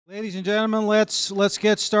Ladies and gentlemen, let's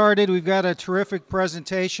get started. We've got a terrific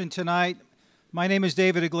presentation tonight. My name is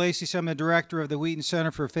David Iglesias. I'm the director of the Wheaton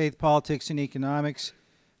Center for Faith, Politics, and Economics.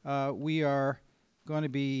 We are going to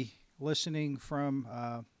be listening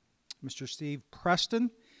from Mr. Steve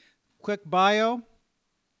Preston. Quick bio,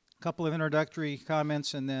 a couple of introductory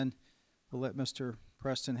comments, and then we'll let Mr.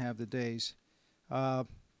 Preston have the days. Mr.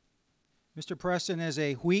 Preston is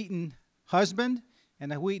a Wheaton husband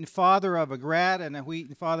and a Wheaton father of a grad and a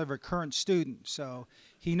Wheaton father of a current student. So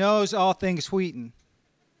he knows all things Wheaton.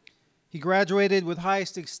 He graduated with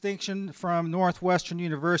highest distinction from Northwestern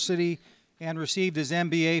University and received his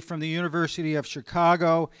MBA from the University of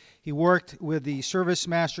Chicago. He worked with the Service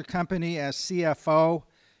Master Company as CFO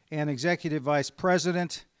and Executive Vice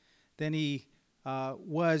President. Then he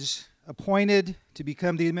was appointed to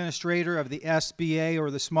become the administrator of the SBA, or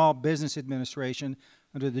the Small Business Administration,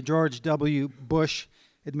 under the George W. Bush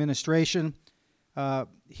administration.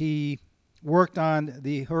 He worked on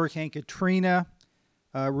the Hurricane Katrina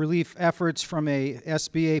relief efforts from a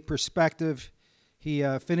SBA perspective. He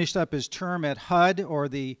finished up his term at HUD, or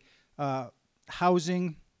the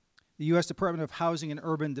U.S. Department of Housing and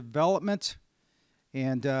Urban Development,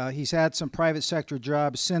 and he's had some private sector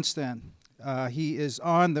jobs since then. He is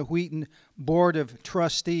on the Wheaton Board of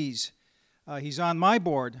Trustees. He's on my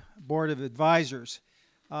board of advisors.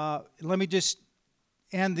 Let me just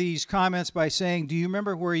end these comments by saying, do you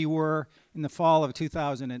remember where you were in the fall of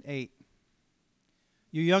 2008?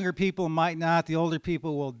 You younger people might not. The older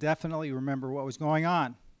people will definitely remember what was going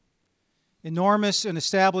on. Enormous and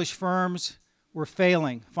established firms were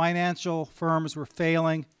failing. Financial firms were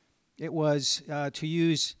failing. It was, to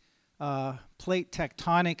use plate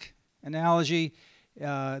tectonic analogy,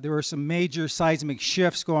 there were some major seismic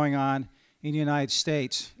shifts going on in the United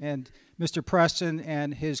States. And Mr. Preston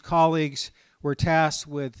and his colleagues were tasked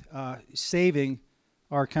with saving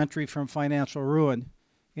our country from financial ruin.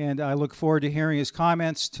 And I look forward to hearing his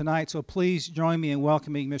comments tonight. So please join me in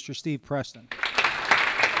welcoming Mr. Steve Preston.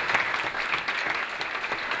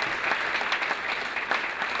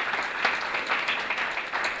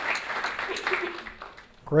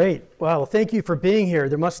 Great. Well, thank you for being here.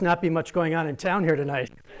 There must not be much going on in town here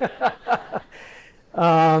tonight.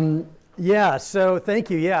 So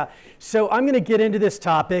thank you. Yeah. So I'm going to get into this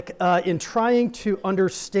topic in trying to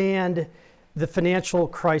understand the financial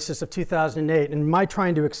crisis of 2008. And in my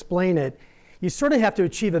trying to explain it, you sort of have to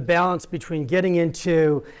achieve a balance between getting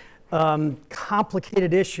into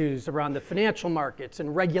complicated issues around the financial markets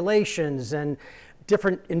and regulations and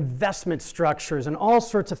different investment structures and all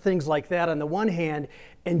sorts of things like that on the one hand,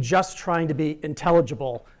 and just trying to be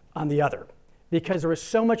intelligible on the other, because there was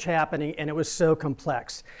so much happening and it was so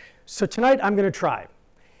complex. So tonight I'm going to try,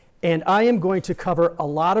 and I am going to cover a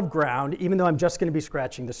lot of ground, even though I'm just going to be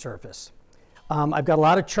scratching the surface. I've got a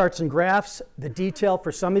lot of charts and graphs. The detail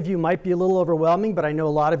for some of you might be a little overwhelming, but I know a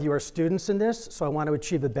lot of you are students in this, so I want to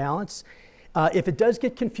achieve a balance. If it does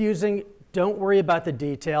get confusing, don't worry about the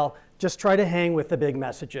detail. Just try to hang with the big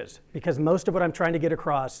messages, because most of what I'm trying to get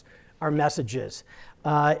across are messages.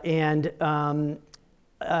 And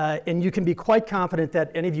you can be quite confident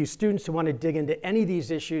that any of you students who want to dig into any of these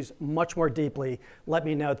issues much more deeply, let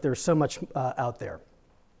me know that there's so much out there.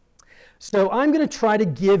 So I'm going to try to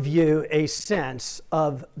give you a sense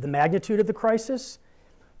of the magnitude of the crisis,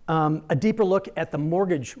 a deeper look at the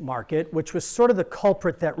mortgage market, which was sort of the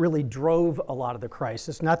culprit that really drove a lot of the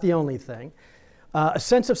crisis, not the only thing, a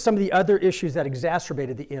sense of some of the other issues that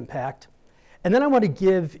exacerbated the impact. And then I want to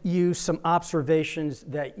give you some observations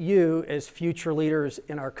that you, as future leaders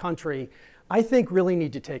in our country, I think really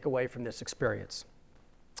need to take away from this experience.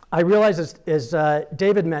 I realize, as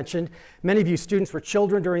David mentioned, many of you students were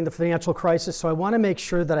children during the financial crisis, so I want to make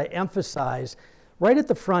sure that I emphasize right at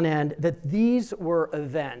the front end that these were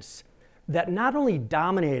events that not only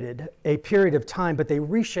dominated a period of time, but they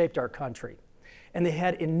reshaped our country. And they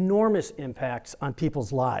had enormous impacts on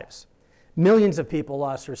people's lives. Millions of people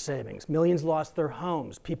lost their savings. Millions lost their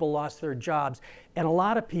homes. People lost their jobs. And a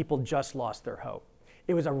lot of people just lost their hope.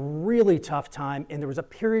 It was a really tough time, and there was a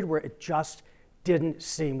period where it just didn't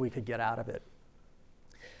seem we could get out of it.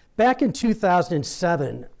 Back in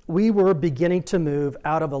 2007, we were beginning to move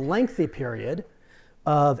out of a lengthy period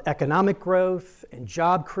of economic growth and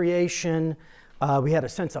job creation. We had a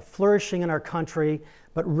sense of flourishing in our country,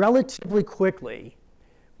 but relatively quickly,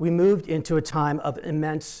 we moved into a time of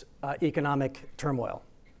immense economic turmoil.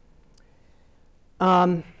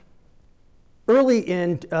 Early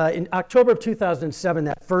in October of 2007,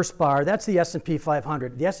 that first bar, that's the S&P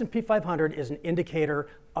 500. The S&P 500 is an indicator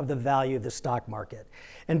of the value of the stock market.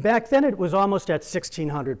 And back then, it was almost at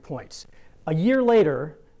 1,600 points. A year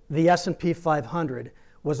later, the S&P 500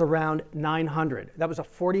 was around 900. That was a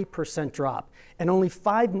 40% drop. And only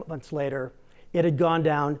 5 months later, it had gone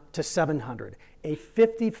down to 700, a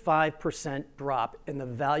 55% drop in the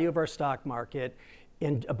value of our stock market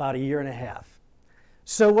in about a year and a half.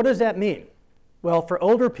 So what does that mean? Well, for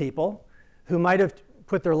older people who might have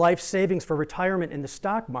put their life savings for retirement in the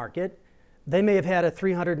stock market, they may have had a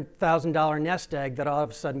 $300,000 nest egg that all of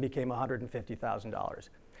a sudden became $150,000.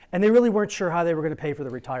 And they really weren't sure how they were going to pay for the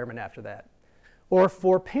retirement after that. Or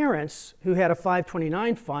for parents who had a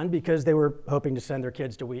 529 fund because they were hoping to send their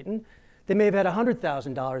kids to Wheaton, they may have had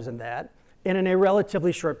 $100,000 in that, and in a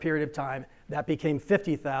relatively short period of time, that became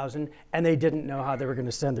 $50,000, and they didn't know how they were going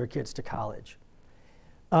to send their kids to college.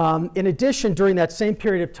 In addition, during that same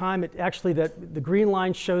period of time, the green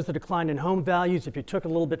line shows the decline in home values. If you took a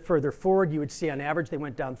little bit further forward, you would see on average they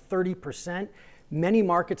went down 30%. Many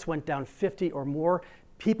markets went down 50 or more.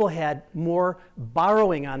 People had more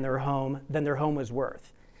borrowing on their home than their home was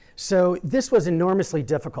worth. So this was enormously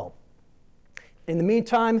difficult. In the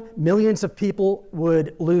meantime, millions of people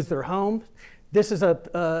would lose their homes. This is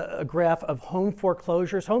a graph of home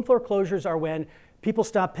foreclosures. Home foreclosures are when people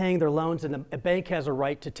stop paying their loans and a bank has a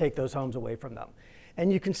right to take those homes away from them.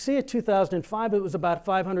 And you can see at 2005, it was about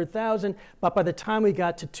 500,000, but by the time we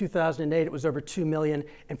got to 2008, it was over 2 million,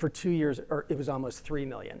 and for 2 years, it was almost 3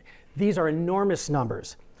 million. These are enormous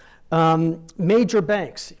numbers. Major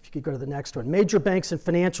banks, if you could go to the next one, major banks and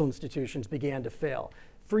financial institutions began to fail.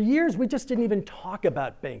 For years, we just didn't even talk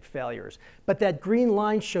about bank failures, but that green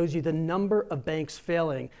line shows you the number of banks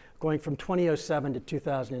failing going from 2007 to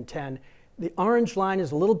 2010. The orange line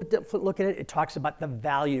is a little bit different. Look at it. It talks about the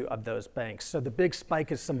value of those banks. So the big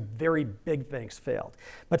spike is some very big banks failed.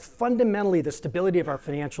 But fundamentally, the stability of our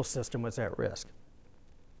financial system was at risk.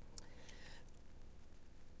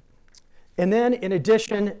 And then, in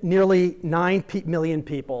addition, nearly 9 million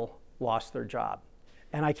people lost their job.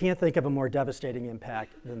 And I can't think of a more devastating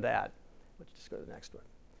impact than that. Let's just go to the next one.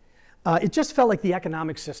 It just felt like the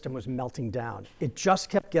economic system was melting down. It just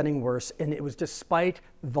kept getting worse, and it was despite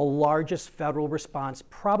the largest federal response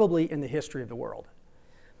probably in the history of the world.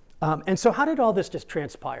 And so how did all this just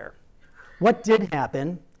transpire? What did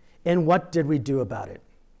happen, and what did we do about it?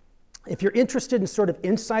 If you're interested in sort of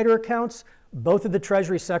insider accounts, both of the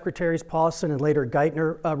Treasury Secretaries, Paulson and later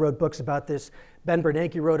Geithner, wrote books about this. Ben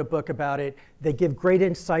Bernanke wrote a book about it. They give great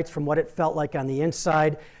insights from what it felt like on the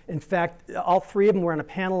inside. In fact, all three of them were on a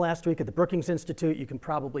panel last week at the Brookings Institute. You can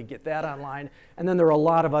probably get that online. And then there are a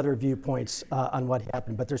lot of other viewpoints on what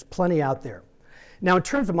happened, but there's plenty out there. Now, in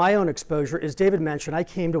terms of my own exposure, as David mentioned, I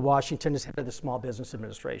came to Washington as head of the Small Business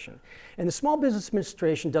Administration. And the Small Business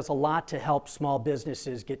Administration does a lot to help small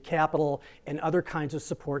businesses get capital and other kinds of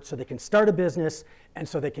support so they can start a business and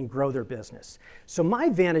so they can grow their business. So my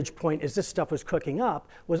vantage point as this stuff was cooking up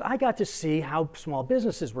was I got to see how small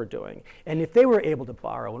businesses were doing and if they were able to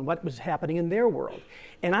borrow and what was happening in their world.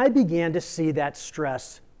 And I began to see that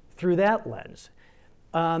stress through that lens.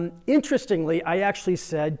 Interestingly, I actually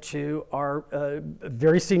said to our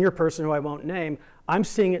very senior person who I won't name, I'm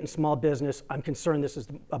seeing it in small business. I'm concerned this is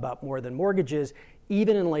about more than mortgages.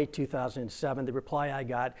 Even in late 2007, the reply I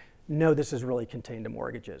got, no, this is really contained to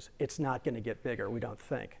mortgages. It's not going to get bigger, we don't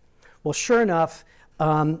think. Well, sure enough,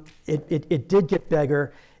 it did get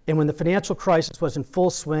bigger. And when the financial crisis was in full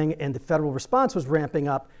swing and the federal response was ramping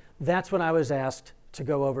up, that's when I was asked to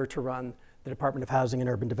go over to run the Department of Housing and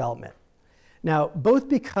Urban Development. Now, both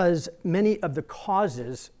because many of the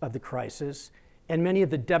causes of the crisis and many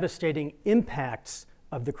of the devastating impacts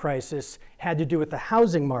of the crisis had to do with the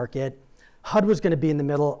housing market, HUD was going to be in the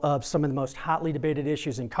middle of some of the most hotly debated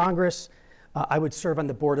issues in Congress. I would serve on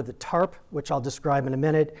the board of the TARP, which I'll describe in a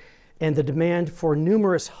minute, and the demand for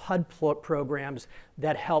numerous HUD programs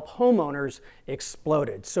that help homeowners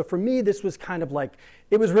exploded. So for me, this was kind of like,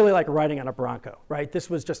 it was really like riding on a Bronco, right?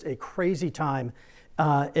 This was just a crazy time.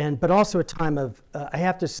 But also a time of, I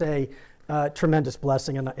have to say, tremendous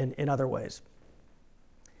blessing in other ways.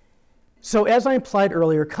 So as I implied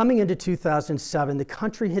earlier, coming into 2007, the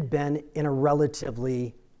country had been in a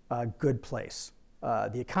relatively good place.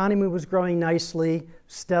 The economy was growing nicely,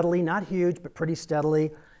 steadily, not huge, but pretty steadily.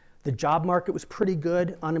 The job market was pretty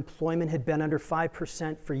good. Unemployment had been under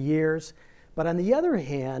 5% for years. But on the other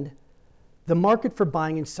hand, the market for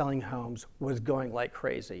buying and selling homes was going like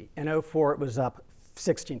crazy. In 2004, it was up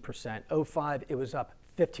 16%. 2005, it was up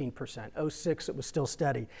 15%. 2006, it was still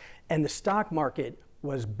steady. And the stock market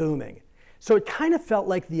was booming. So it kind of felt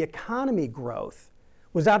like the economy growth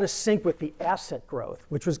was out of sync with the asset growth,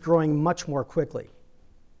 which was growing much more quickly.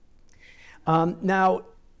 Now,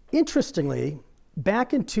 interestingly,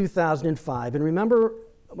 back in 2005, and remember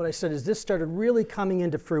what I said is this started really coming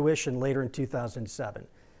into fruition later in 2007.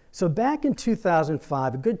 So back in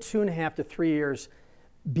 2005, a good 2.5 to 3 years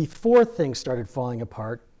before things started falling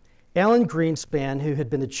apart, Alan Greenspan, who had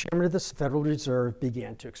been the chairman of the Federal Reserve,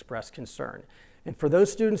 began to express concern. And for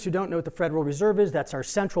those students who don't know what the Federal Reserve is, that's our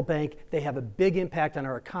central bank. They have a big impact on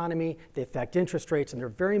our economy. They affect interest rates, and they're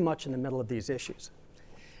very much in the middle of these issues.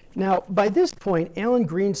 Now, by this point, Alan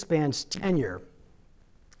Greenspan's tenure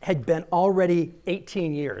had been already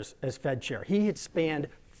 18 years as Fed chair. He had spanned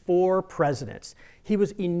 4 presidents. He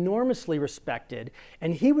was enormously respected,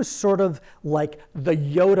 and he was sort of like the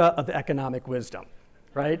Yoda of economic wisdom,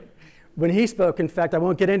 right? When he spoke, in fact, I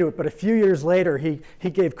won't get into it, but a few years later, he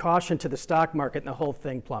gave caution to the stock market, and the whole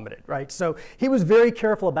thing plummeted, right? So he was very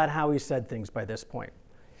careful about how he said things by this point.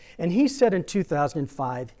 And he said in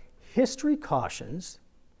 2005, history cautions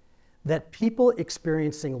that people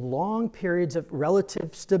experiencing long periods of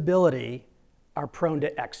relative stability are prone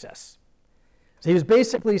to excess. So he was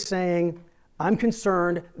basically saying, I'm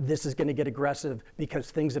concerned this is going to get aggressive because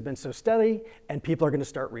things have been so steady and people are going to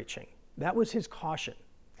start reaching. That was his caution,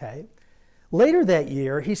 okay? Later that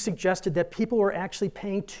year, he suggested that people were actually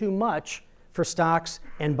paying too much for stocks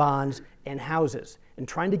and bonds and houses and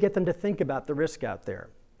trying to get them to think about the risk out there.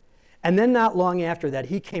 And then not long after that,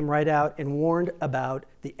 he came right out and warned about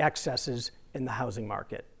the excesses in the housing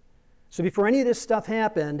market. So before any of this stuff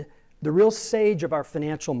happened, the real sage of our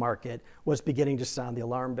financial market was beginning to sound the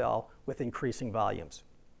alarm bell with increasing volumes.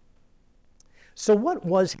 So what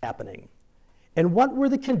was happening? And what were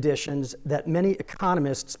the conditions that many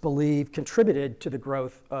economists believe contributed to the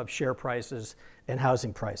growth of share prices and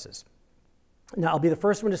housing prices? Now, I'll be the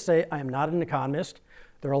first one to say I am not an economist.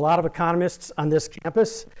 There are a lot of economists on this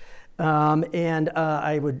campus.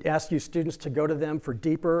 I would ask you students to go to them for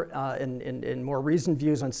deeper and more reasoned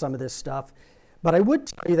views on some of this stuff. But I would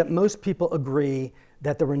tell you that most people agree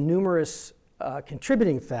that there were numerous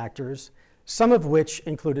contributing factors, some of which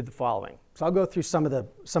included the following. So I'll go through some of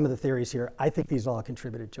the theories here. I think these all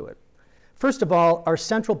contributed to it. First of all, our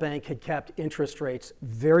central bank had kept interest rates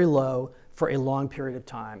very low for a long period of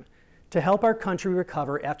time to help our country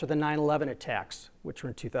recover after the 9/11 attacks, which were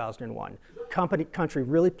in 2001. Country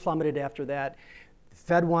really plummeted after that. The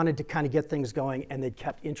Fed wanted to kind of get things going, and they'd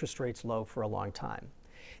kept interest rates low for a long time.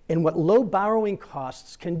 And what low borrowing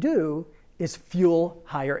costs can do is fuel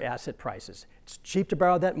higher asset prices. It's cheap to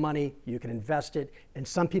borrow that money, you can invest it, and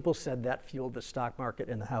some people said that fueled the stock market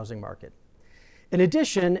and the housing market. In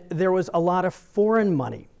addition, there was a lot of foreign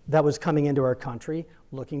money that was coming into our country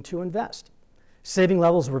looking to invest. Saving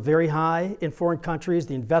levels were very high in foreign countries.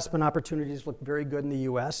 The investment opportunities looked very good in the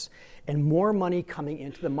US. And more money coming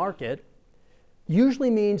into the market usually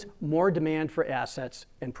means more demand for assets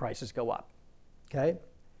and prices go up, okay?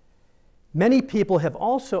 Many people have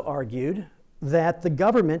also argued that the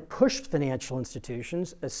government pushed financial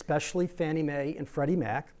institutions, especially Fannie Mae and Freddie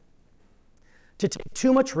Mac, to take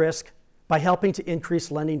too much risk by helping to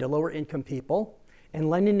increase lending to lower income people and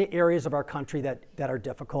lending to areas of our country that are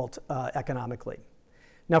difficult economically.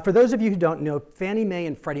 Now, for those of you who don't know, Fannie Mae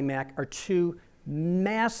and Freddie Mac are 2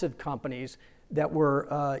 massive companies that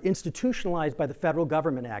were institutionalized by the Federal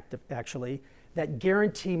Government Act, actually, that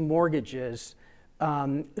guarantee mortgages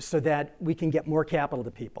so that we can get more capital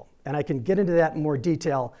to people. And I can get into that in more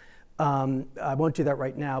detail. I won't do that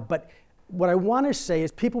right now. But what I want to say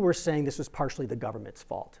is people were saying this was partially the government's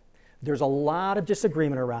fault. There's a lot of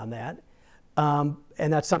disagreement around that.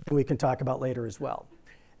 And that's something we can talk about later as well.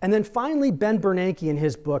 And then finally, Ben Bernanke in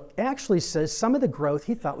his book actually says some of the growth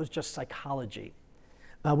he thought was just psychology.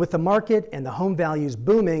 With the market and the home values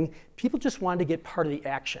booming, people just wanted to get part of the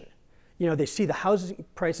action. You know, they see the housing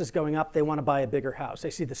prices going up, they want to buy a bigger house.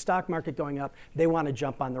 They see the stock market going up, they want to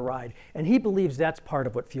jump on the ride. And he believes that's part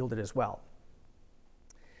of what fueled it as well.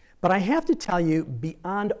 But I have to tell you,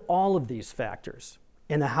 beyond all of these factors,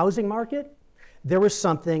 in the housing market, there was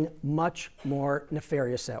something much more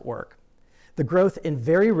nefarious at work. The growth in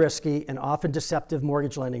very risky and often deceptive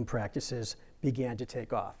mortgage lending practices began to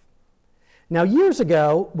take off. Now, years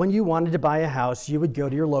ago, when you wanted to buy a house, you would go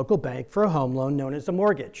to your local bank for a home loan known as a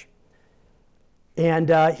mortgage. And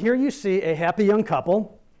here you see a happy young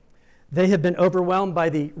couple. They have been overwhelmed by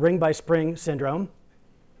the ring by spring syndrome.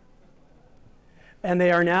 And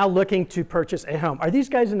they are now looking to purchase a home. Are these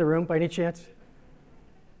guys in the room by any chance?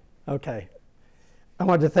 Okay. I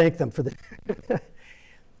wanted to thank them for that.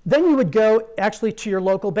 Then you would go actually to your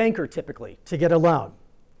local banker typically to get a loan.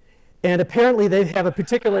 And apparently they have a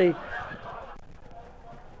particularly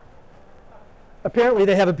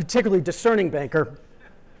discerning banker.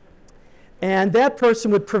 And that person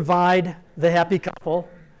would provide the happy couple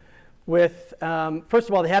with, first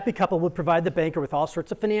of all, the happy couple would provide the banker with all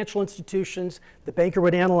sorts of financial institutions. The banker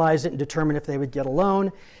would analyze it and determine if they would get a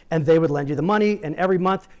loan, and they would lend you the money. And every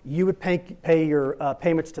month, you would pay your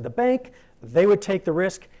payments to the bank. They would take the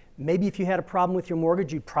risk. Maybe if you had a problem with your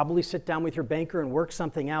mortgage, you'd probably sit down with your banker and work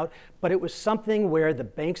something out. But it was something where the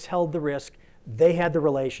banks held the risk, they had the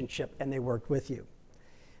relationship, and they worked with you.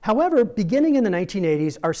 However, beginning in the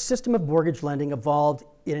 1980s, our system of mortgage lending evolved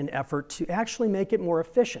in an effort to actually make it more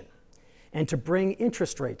efficient and to bring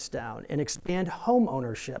interest rates down and expand home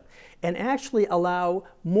ownership and actually allow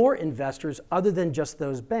more investors other than just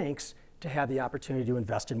those banks to have the opportunity to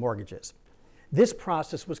invest in mortgages. This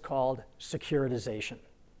process was called securitization.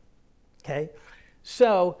 Okay?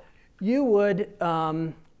 So you would,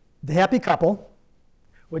 the happy couple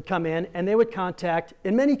would come in and they would contact,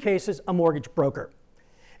 in many cases, a mortgage broker.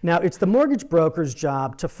 Now, it's the mortgage broker's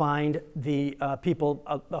job to find the people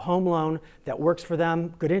a home loan that works for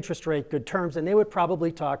them, good interest rate, good terms, and they would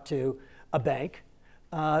probably talk to a bank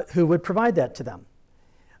who would provide that to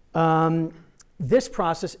them. This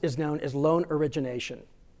process is known as loan origination,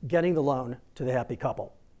 getting the loan to the happy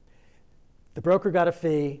couple. The broker got a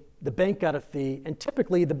fee, the bank got a fee, and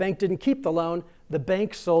typically the bank didn't keep the loan. The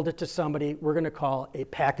bank sold it to somebody we're going to call a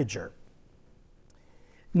packager.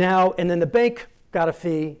 Now, and then the bank got a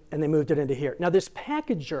fee, and they moved it into here. Now, this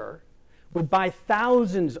packager would buy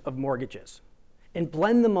thousands of mortgages and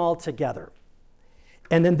blend them all together.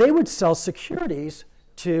 And then they would sell securities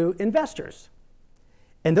to investors.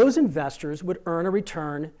 And those investors would earn a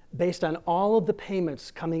return based on all of the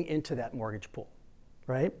payments coming into that mortgage pool,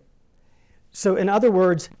 right? So in other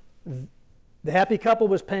words, the happy couple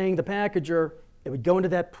was paying the packager, it would go into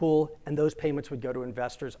that pool, and those payments would go to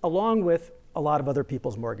investors, along with a lot of other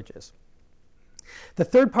people's mortgages. The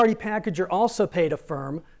third-party packager also paid a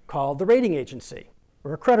firm called the rating agency,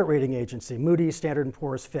 or a credit rating agency, Moody's, Standard &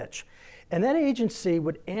 Poor's, Fitch. And that agency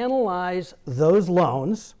would analyze those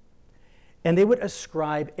loans, and they would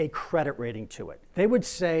ascribe a credit rating to it. They would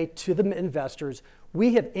say to the investors,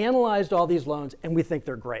 we have analyzed all these loans, and we think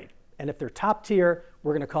they're great. And if they're top tier,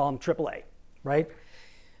 we're going to call them AAA, right?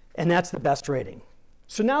 And that's the best rating.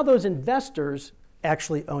 So now those investors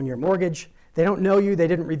actually own your mortgage. They don't know you. They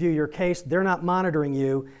didn't review your case. They're not monitoring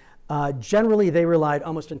you. Generally, they relied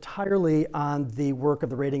almost entirely on the work of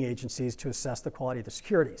the rating agencies to assess the quality of the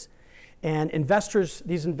securities. And investors,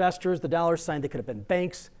 these investors, the dollar sign, they could have been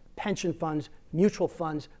banks, pension funds, mutual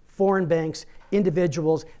funds, foreign banks,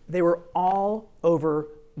 individuals. They were all over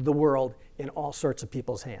the world in all sorts of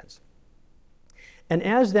people's hands. And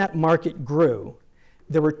as that market grew,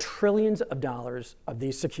 there were trillions of dollars of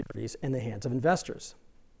these securities in the hands of investors.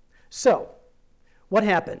 So, what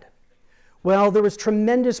happened? Well, there was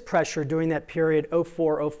tremendous pressure during that period,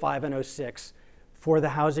 04, 05, and 06, for the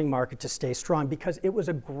housing market to stay strong because it was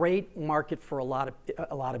a great market for a lot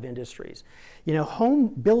of industries. You know, home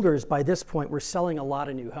builders by this point were selling a lot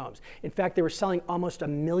of new homes. In fact, they were selling almost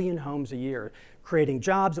 1 million homes a year, creating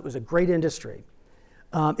jobs. It was a great industry.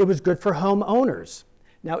 It was good for homeowners.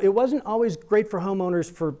 Now, it wasn't always great for homeowners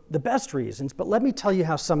for the best reasons, but let me tell you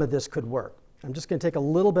how some of this could work. I'm just going to take a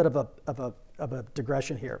little bit of a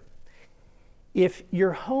digression here. If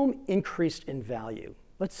your home increased in value,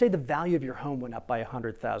 let's say the value of your home went up by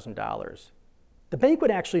 $100,000, the bank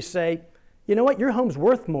would actually say, you know what, your home's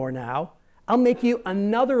worth more now. I'll make you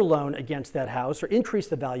another loan against that house or increase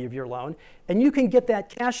the value of your loan, and you can get that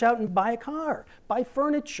cash out and buy a car, buy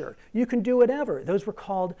furniture. You can do whatever. Those were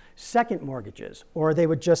called second mortgages, or they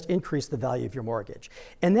would just increase the value of your mortgage.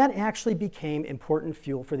 And that actually became important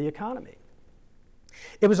fuel for the economy.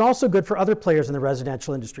 It was also good for other players in the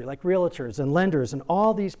residential industry, like realtors and lenders and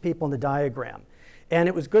all these people in the diagram. And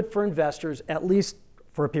it was good for investors, at least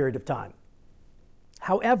for a period of time.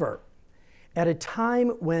 However, at a time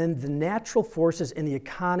when the natural forces in the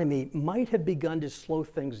economy might have begun to slow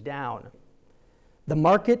things down, the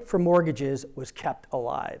market for mortgages was kept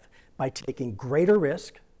alive by taking greater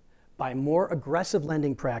risk, by more aggressive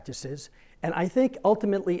lending practices, and I think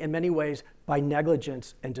ultimately, in many ways, by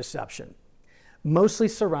negligence and deception, mostly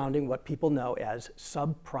surrounding what people know as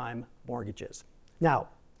subprime mortgages. Now,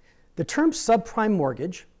 the term subprime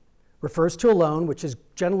mortgage refers to a loan which is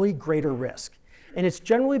generally greater risk. And it's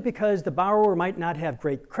generally because the borrower might not have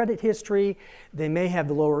great credit history, they may have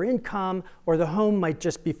the lower income, or the home might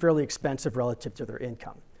just be fairly expensive relative to their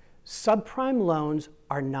income. Subprime loans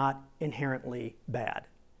are not inherently bad.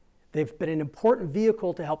 They've been an important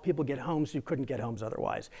vehicle to help people get homes who couldn't get homes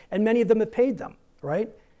otherwise. And many of them have paid them, right?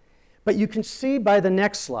 But you can see by the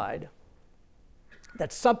next slide that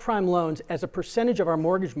subprime loans as a percentage of our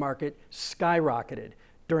mortgage market skyrocketed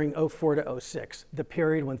during 04 to 06, the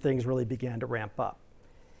period when things really began to ramp up.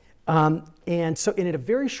 And so in a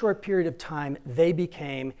very short period of time, they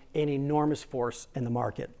became an enormous force in the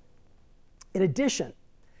market. In addition,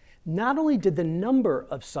 not only did the number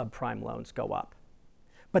of subprime loans go up,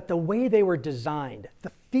 but the way they were designed,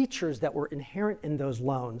 the features that were inherent in those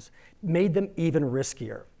loans, made them even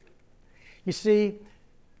riskier. You see,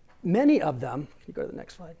 many of them, can you go to the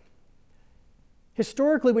next slide?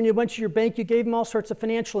 Historically, when you went to your bank, you gave them all sorts of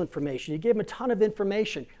financial information. You gave them a ton of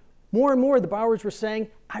information. More and more, the borrowers were saying,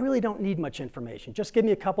 I really don't need much information. Just give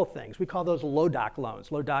me a couple things. We call those low doc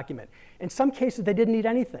loans, low document. In some cases, they didn't need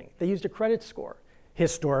anything. They used a credit score.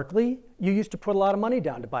 Historically, you used to put a lot of money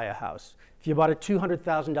down to buy a house. If you bought a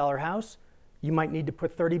 $200,000 house, you might need to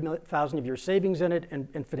put $30,000 of your savings in it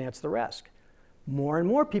and finance the rest. More and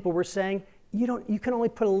more people were saying, you can only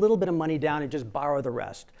put a little bit of money down and just borrow the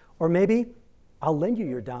rest. Or maybe, I'll lend you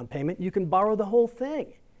your down payment, you can borrow the whole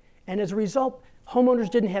thing. And as a result, homeowners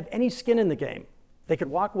didn't have any skin in the game. They could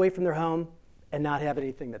walk away from their home and not have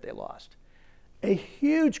anything that they lost. A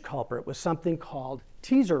huge culprit was something called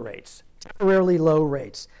teaser rates, temporarily low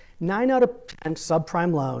rates. 9 out of 10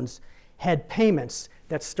 subprime loans had payments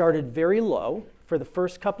that started very low for the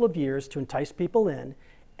first couple of years to entice people in,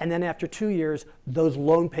 and then after 2 years, those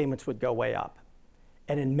loan payments would go way up.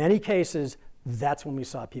 And in many cases, that's when we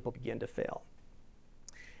saw people begin to fail.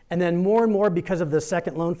 And then more and more, because of the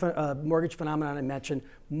second loan mortgage phenomenon I mentioned,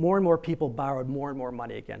 more and more people borrowed more and more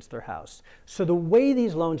money against their house. So the way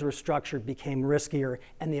these loans were structured became riskier,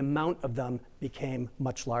 and the amount of them became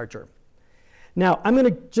much larger. Now, I'm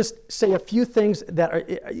going to just say a few things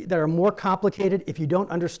that are more complicated. If you don't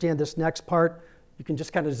understand this next part, you can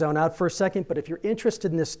just kind of zone out for a second. But if you're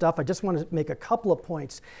interested in this stuff, I just want to make a couple of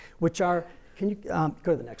points, which are, can you go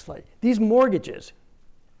to the next slide? These mortgages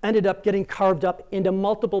ended up getting carved up into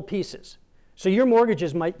multiple pieces. So your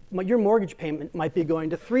mortgage payment might be going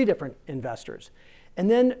to 3 different investors. And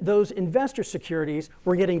then those investor securities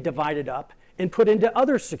were getting divided up and put into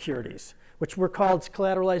other securities, which were called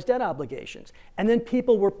collateralized debt obligations. And then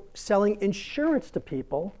people were selling insurance to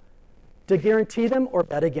people to guarantee them or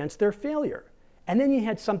bet against their failure. And then you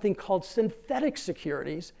had something called synthetic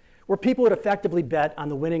securities, where people would effectively bet on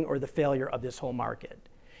the winning or the failure of this whole market.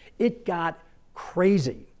 It got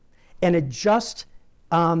crazy. And it just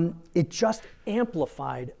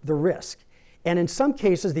amplified the risk. And in some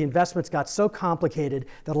cases, the investments got so complicated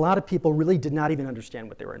that a lot of people really did not even understand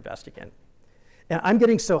what they were investing in. And I'm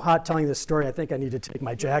getting so hot telling this story, I think I need to take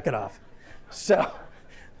my jacket off. So I'm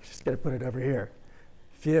just going to put it over here.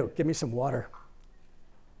 Phew, give me some water.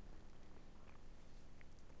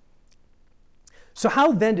 So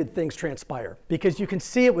how then did things transpire? Because you can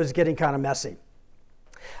see it was getting kind of messy.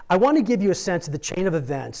 I want to give you a sense of the chain of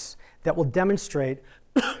events that will demonstrate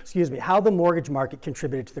how the mortgage market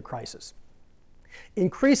contributed to the crisis.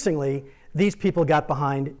 Increasingly, these people got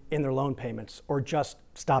behind in their loan payments or just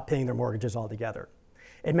stopped paying their mortgages altogether.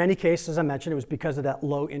 In many cases, as I mentioned, it was because of that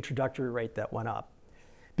low introductory rate that went up.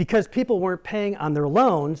 Because people weren't paying on their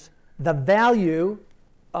loans, the value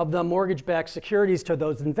of the mortgage-backed securities to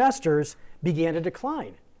those investors began to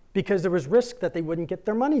decline because there was risk that they wouldn't get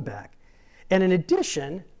their money back. And in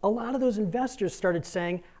addition, a lot of those investors started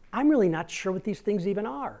saying, I'm really not sure what these things even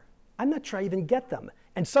are. I'm not sure I even get them.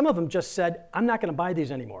 And some of them just said, I'm not going to buy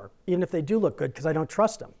these anymore, even if they do look good, because I don't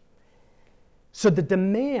trust them. So the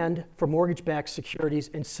demand for mortgage-backed securities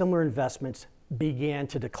and similar investments began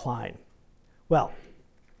to decline. Well,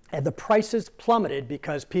 and the prices plummeted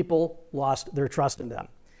because people lost their trust in them.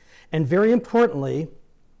 And very importantly,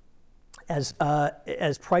 as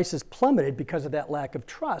prices plummeted because of that lack of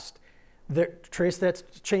trust, trace that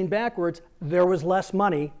chain backwards, there was less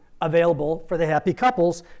money available for the happy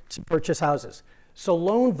couples to purchase houses. So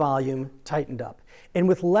loan volume tightened up. And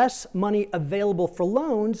with less money available for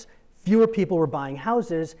loans, fewer people were buying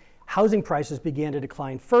houses. Housing prices began to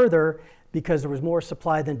decline further because there was more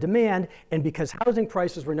supply than demand. And because housing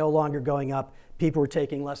prices were no longer going up, people were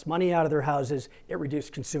taking less money out of their houses. It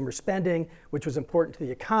reduced consumer spending, which was important to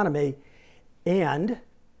the economy. And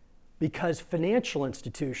because financial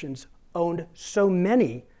institutions owned so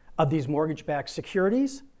many of these mortgage-backed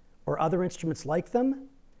securities or other instruments like them,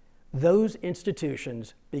 those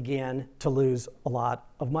institutions began to lose a lot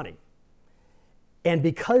of money. And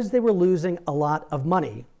because they were losing a lot of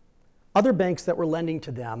money, other banks that were lending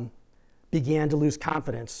to them began to lose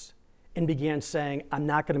confidence and began saying, I'm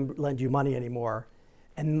not going to lend you money anymore.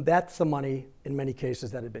 And that's the money, in many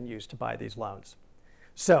cases, that had been used to buy these loans.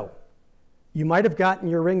 So you might have gotten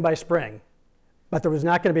your ring by spring, but there was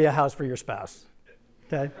not going to be a house for your spouse.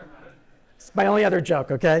 Okay? It's my only other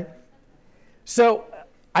joke, okay? So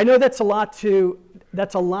I know that's a lot to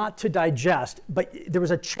that's a lot to digest, but there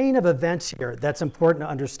was a chain of events here that's important to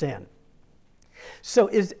understand. So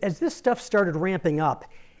as this stuff started ramping up,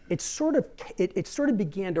 it sort of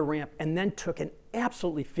began to ramp and then took an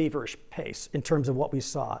absolutely feverish pace in terms of what we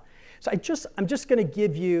saw. So I'm just going to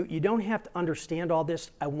give you, you don't have to understand all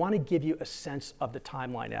this. I want to give you a sense of the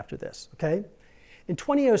timeline after this, okay? In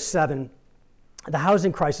 2007, the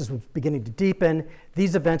housing crisis was beginning to deepen.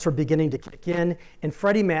 These events were beginning to kick in. And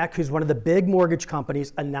Freddie Mac, who's one of the big mortgage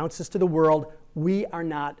companies, announces to the world, we are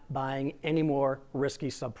not buying any more risky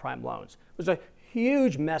subprime loans. It was a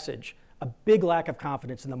huge message, a big lack of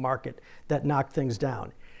confidence in the market that knocked things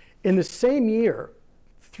down. In the same year,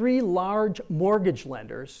 3 large mortgage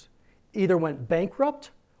lenders either went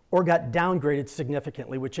bankrupt or got downgraded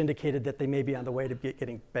significantly, which indicated that they may be on the way to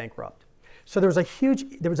getting bankrupt. So there was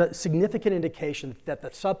a significant indication that the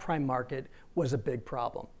subprime market was a big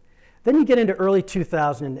problem. Then you get into early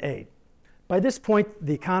 2008. By this point,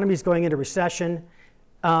 the economy is going into recession.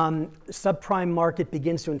 The subprime market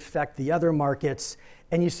begins to infect the other markets,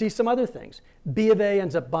 and you see some other things. B of A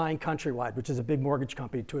ends up buying Countrywide, which is a big mortgage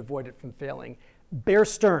company, to avoid it from failing. Bear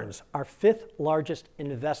Stearns, our 5th largest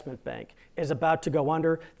investment bank, is about to go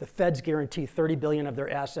under. The Feds guarantee $30 billion of their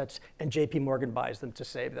assets, and JP Morgan buys them to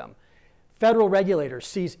save them. Federal regulator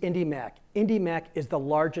sees IndyMac. IndyMac is the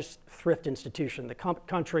largest thrift institution in the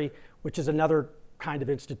country, which is another kind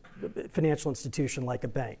of financial institution like a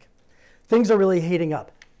bank. Things are really heating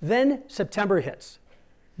up. Then September hits.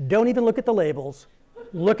 Don't even look at the labels.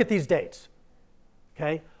 Look at these dates.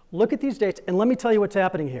 Okay? Look at these dates, and let me tell you what's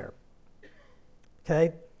happening here.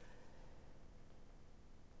 Okay?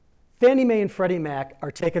 Fannie Mae and Freddie Mac are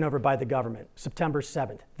taken over by the government September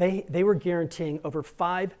 7th. They were guaranteeing over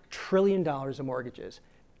 $5 trillion of mortgages.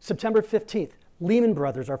 September 15th, Lehman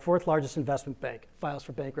Brothers, our 4th largest investment bank, files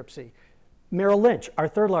for bankruptcy. Merrill Lynch, our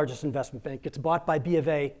 3rd largest investment bank, gets bought by B of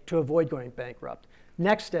A to avoid going bankrupt.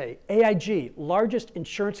 Next day, AIG, largest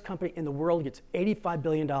insurance company in the world, gets $85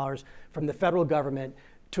 billion from the federal government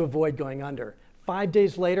to avoid going under. 5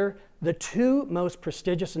 days later, the 2 most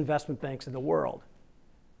prestigious investment banks in the world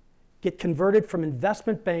get converted from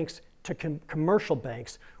investment banks to commercial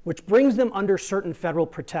banks, which brings them under certain federal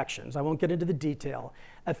protections. I won't get into the detail,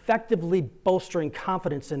 effectively bolstering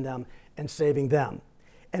confidence in them and saving them.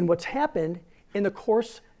 And what's happened in the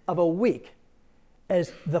course of a week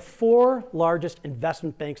is the 4 largest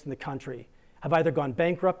investment banks in the country have either gone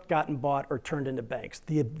bankrupt, gotten bought, or turned into banks.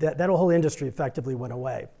 That whole industry effectively went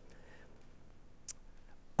away.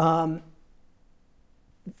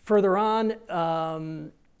 Further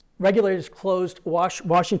on, regulators closed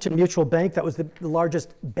Washington Mutual Bank. That was the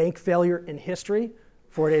largest bank failure in history.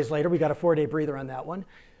 4 days later, we got a 4-day breather on that one.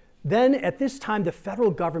 Then at this time, the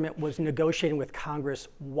federal government was negotiating with Congress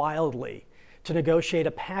wildly to negotiate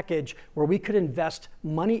a package where we could invest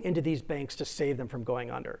money into these banks to save them from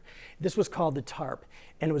going under. This was called the TARP,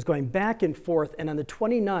 and it was going back and forth. And on the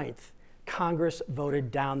 29th, Congress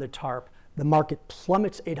voted down the TARP. The market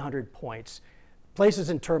plummets 800 points,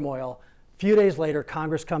 places in turmoil. A few days later,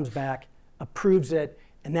 Congress comes back, approves it,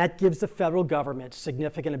 and that gives the federal government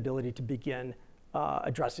significant ability to begin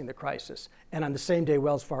addressing the crisis. And on the same day,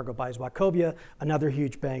 Wells Fargo buys Wachovia, another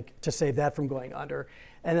huge bank, to save that from going under.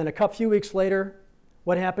 And then a few weeks later,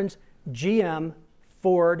 what happens? GM,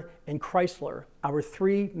 Ford, and Chrysler, our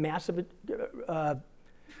 3 massive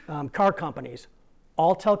car companies,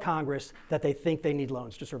 all tell Congress that they think they need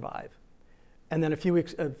loans to survive. And then a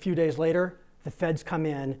few days later, the feds come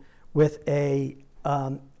in with a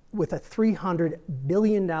 $300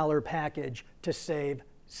 billion package to save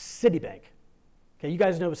Citibank. Okay, you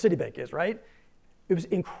guys know what Citibank is, right? It was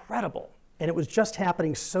incredible, and it was just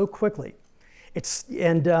happening so quickly.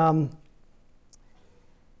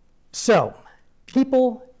 So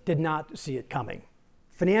people did not see it coming.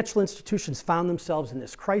 Financial institutions found themselves in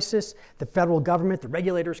this crisis. The federal government, the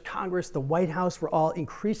regulators, Congress, the White House were all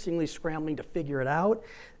increasingly scrambling to figure it out.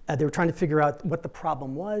 They were trying to figure out what the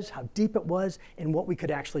problem was, how deep it was, and what we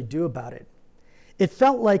could actually do about it. It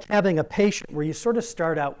felt like having a patient where you sort of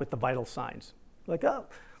start out with the vital signs. Like, oh,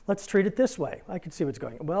 let's treat it this way. I can see what's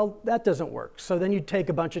going on. Well, that doesn't work. So then you take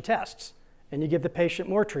a bunch of tests, and you give the patient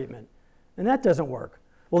more treatment, and that doesn't work.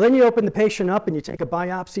 Well, then you open the patient up, and you take a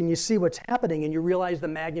biopsy, and you see what's happening, and you realize the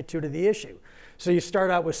magnitude of the issue. So you start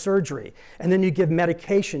out with surgery, and then you give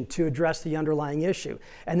medication to address the underlying issue.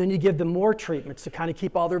 And then you give them more treatments to kind of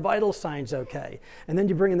keep all their vital signs okay. And then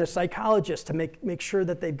you bring in the psychologist to make sure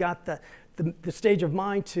that they've got the stage of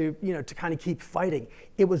mind to kind of keep fighting.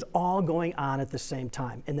 It was all going on at the same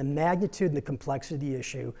time. And the magnitude and the complexity of the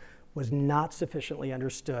issue was not sufficiently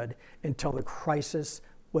understood until the crisis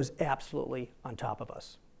was absolutely on top of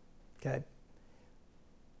us. Okay?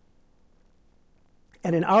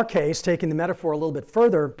 And in our case, taking the metaphor a little bit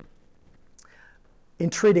further, in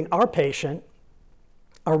treating our patient,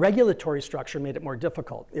 our regulatory structure made it more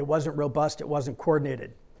difficult. It wasn't robust, it wasn't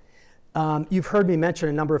coordinated. You've heard me mention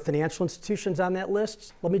a number of financial institutions on that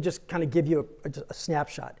list. Let me just kind of give you a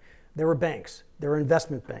snapshot. There were banks, there were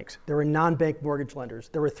investment banks, there were non-bank mortgage lenders,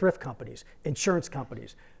 there were thrift companies, insurance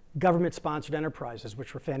companies, government-sponsored enterprises,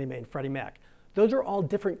 which were Fannie Mae and Freddie Mac. Those are all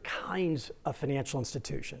different kinds of financial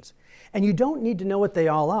institutions. And you don't need to know what they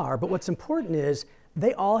all are, but what's important is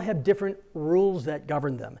they all have different rules that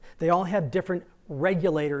govern them. They all have different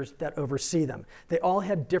regulators that oversee them. They all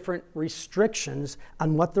have different restrictions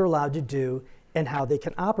on what they're allowed to do and how they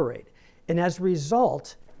can operate. And as a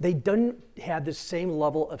result, they don't have the same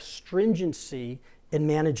level of stringency in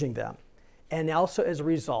managing them. And also as a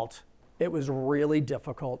result, it was really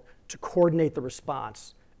difficult to coordinate the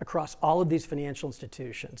response across all of these financial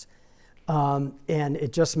institutions. And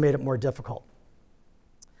it just made it more difficult.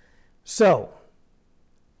 So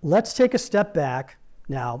let's take a step back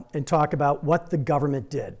now and talk about what the government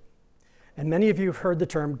did. And many of you have heard the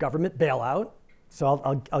term government bailout,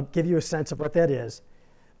 so I'll give you a sense of what that is.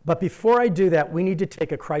 But before I do that, we need to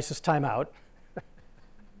take a crisis timeout.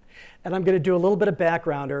 And I'm going to do a little bit of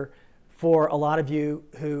backgrounder for a lot of you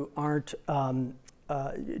who aren't,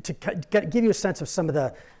 to give you a sense of some of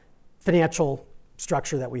the financial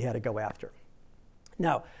structure that we had to go after.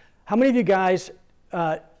 Now, how many of you guys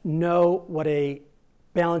know what a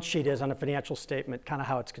balance sheet is on a financial statement, kind of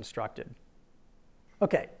how it's constructed?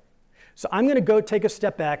 Okay, so I'm going to go take a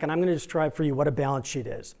step back and I'm going to describe for you what a balance sheet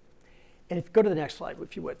is. And if you go to the next slide,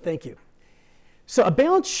 if you would, thank you. So a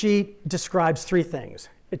balance sheet describes three things.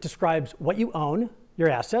 It describes what you own, your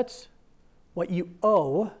assets, what you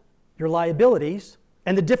owe, your liabilities,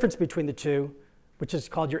 and the difference between the two, which is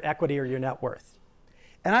called your equity or your net worth.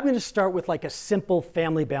 And I'm going to start with like a simple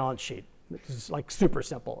family balance sheet. This is like super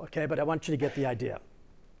simple, okay? But I want you to get the idea.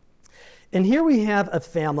 And here we have a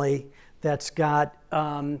family that's got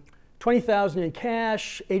 $20,000 in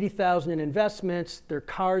cash, $80,000 in investments, their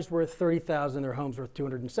car's worth $30,000, their home's worth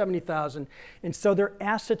 $270,000, and so their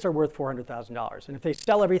assets are worth $400,000. And if they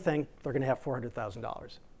sell everything, they're going to have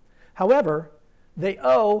 $400,000. However, they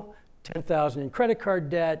owe $10,000 in credit card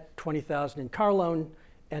debt, $20,000 in car loan,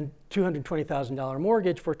 and $220,000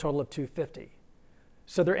 mortgage for a total of $250,000.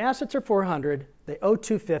 So their assets are $400,000, they owe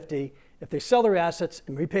 $250,000. If they sell their assets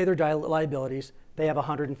and repay their liabilities, they have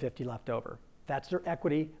 $150,000 left over. That's their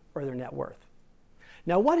equity or their net worth.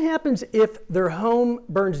 Now, what happens if their home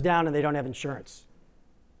burns down and they don't have insurance?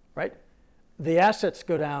 Right? The assets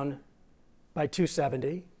go down by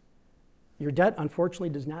 $270,000. Your debt, unfortunately,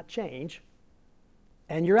 does not change.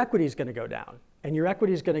 And your equity is going to go down. And your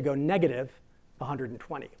equity is going to go negative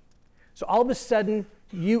 $120,000. So all of a sudden,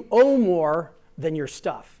 you owe more than your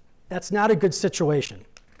stuff. That's not a good situation,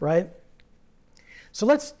 right? So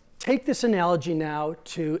let's take this analogy now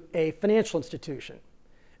to a financial institution.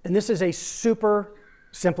 And this is a super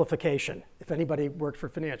simplification. If anybody worked for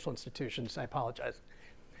financial institutions, I apologize.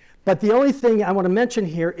 But the only thing I want to mention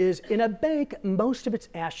here is in a bank, most of its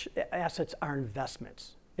assets are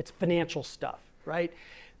investments. It's financial stuff, right?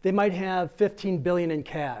 They might have $15 billion in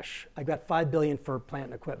cash. I've got $5 billion for plant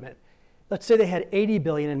and equipment. Let's say they had $80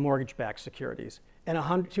 billion in mortgage-backed securities and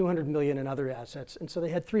 $200 million in other assets. And so they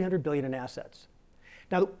had $300 billion in assets.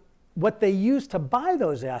 Now, what they use to buy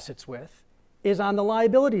those assets with is on the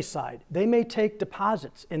liability side. They may take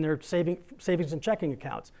deposits in their savings and checking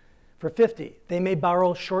accounts for $50. They may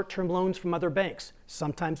borrow short-term loans from other banks,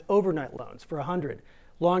 sometimes overnight loans for $100,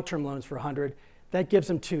 long-term loans for $100. That gives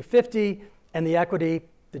them $250, and the equity,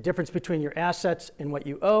 the difference between your assets and what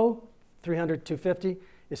you owe, $300, $250,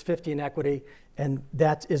 is $50 in equity, and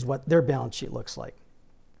that is what their balance sheet looks like.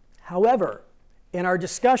 However, in our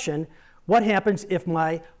discussion, what happens if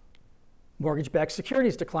my mortgage-backed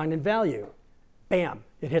securities decline in value? Bam,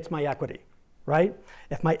 it hits my equity, right?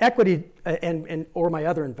 If my equity or my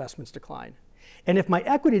other investments decline. And if my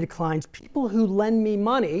equity declines, people who lend me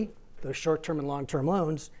money, those short-term and long-term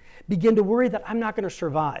loans, begin to worry that I'm not going to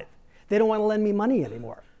survive. They don't want to lend me money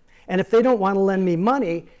anymore. And if they don't want to lend me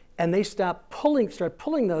money and they start pulling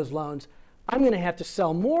those loans, I'm going to have to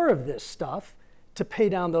sell more of this stuff to pay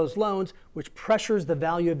down those loans, which pressures the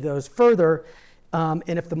value of those further. And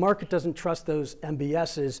if the market doesn't trust those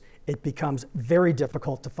MBSs, it becomes very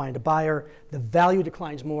difficult to find a buyer. The value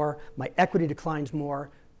declines more, my equity declines more,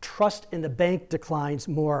 trust in the bank declines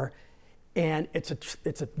more, and it's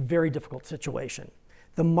a very difficult situation.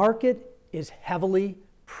 The market is heavily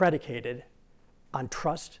predicated on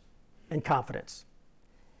trust and confidence.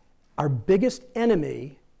 Our biggest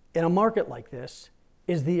enemy in a market like this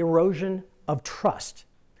is the erosion of trust,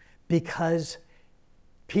 because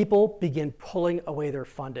people begin pulling away their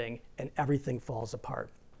funding and everything falls apart.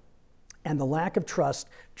 And the lack of trust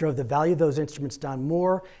drove the value of those instruments down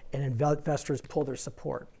more, and investors pulled their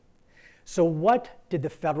support. So what did the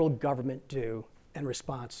federal government do in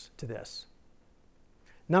response to this?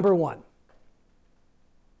 Number one.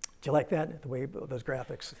 Do you like that, the way those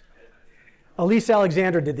graphics? Elise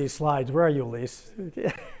Alexander did these slides. Where are you, Elise?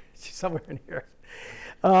 She's somewhere in here.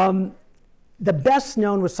 The best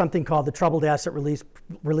known was something called the Troubled Asset Relief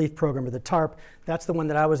Program, or the TARP. That's the one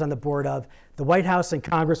that I was on the board of. The White House and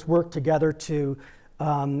Congress worked together to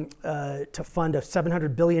fund a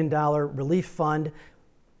 $700 billion relief fund.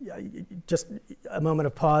 Just a moment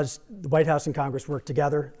of pause. The White House and Congress worked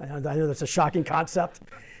together. I know that's a shocking concept.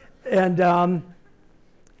 And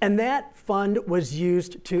that fund was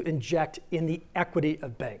used to inject in the equity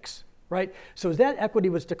of banks, right? So as that equity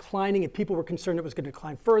was declining and people were concerned it was going to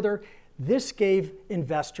decline further, this gave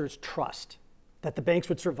investors trust that the banks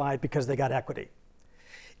would survive because they got equity.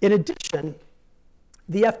 In addition,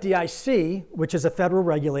 the FDIC, which is a federal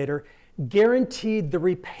regulator, guaranteed the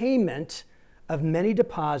repayment of many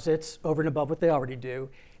deposits over and above what they already do,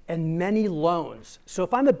 and many loans. So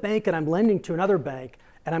if I'm a bank and I'm lending to another bank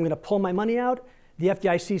and I'm going to pull my money out, the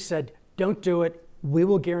FDIC said, don't do it. We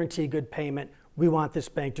will guarantee good payment. We want this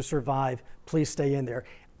bank to survive. Please stay in there.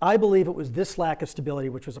 I believe it was this lack of stability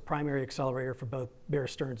which was a primary accelerator for both Bear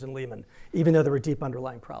Stearns and Lehman, even though there were deep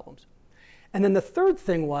underlying problems. And then the third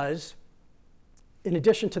thing was, in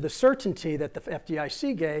addition to the certainty that the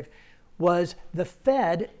FDIC gave, was the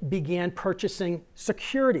Fed began purchasing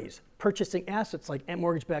securities, purchasing assets like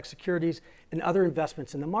mortgage-backed securities and other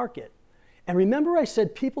investments in the market. And remember I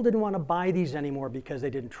said people didn't want to buy these anymore because they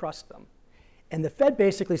didn't trust them. And the Fed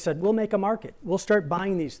basically said, we'll make a market. We'll start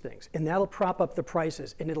buying these things, and that'll prop up the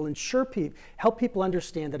prices, and it'll help people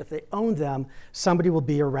understand that if they own them, somebody will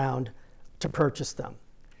be around to purchase them.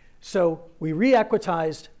 So we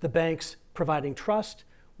re-equitized the banks, providing trust.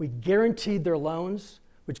 We guaranteed their loans,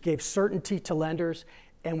 which gave certainty to lenders,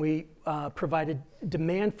 and we provided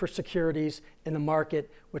demand for securities in the market,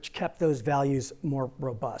 which kept those values more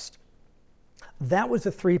robust. That was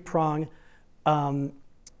a three-prong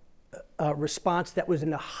response that was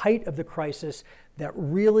in the height of the crisis that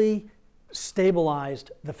really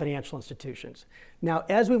stabilized the financial institutions. Now,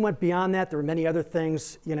 as we went beyond that, there were many other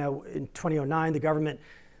things. You know, in 2009, the government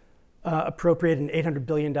appropriated an $800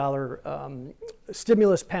 billion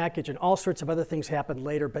stimulus package, and all sorts of other things happened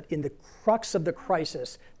later. But in the crux of the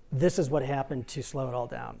crisis, this is what happened to slow it all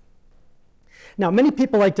down. Now, many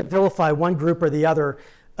people like to vilify one group or the other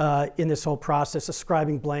in this whole process,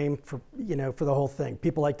 ascribing blame for the whole thing.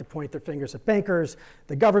 People like to point their fingers at bankers,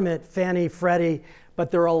 the government, Fannie, Freddie, but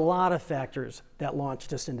there are a lot of factors that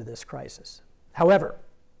launched us into this crisis. However,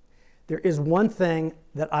 there is one thing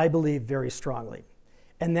that I believe very strongly,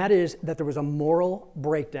 and that is that there was a moral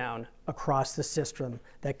breakdown across the system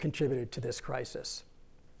that contributed to this crisis.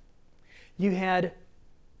 You had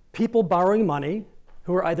people borrowing money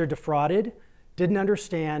who were either defrauded, didn't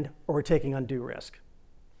understand, or were taking undue risk.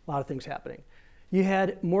 A lot of things happening. You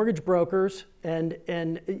had mortgage brokers and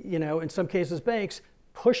in some cases banks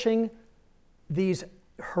pushing these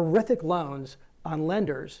horrific loans on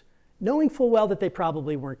lenders, knowing full well that they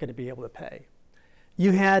probably weren't going to be able to pay.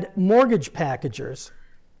 You had mortgage packagers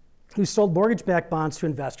who sold mortgage-backed bonds to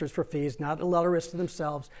investors for fees, not a lot of risk to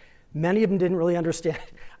themselves. Many of them didn't really understand.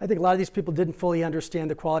 I think a lot of these people didn't fully understand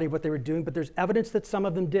the quality of what they were doing, but there's evidence that some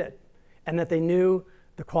of them did, and that they knew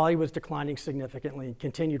the quality was declining significantly and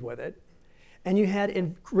continued with it. And you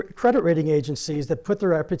had credit rating agencies that put their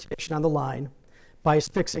reputation on the line by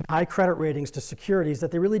fixing high credit ratings to securities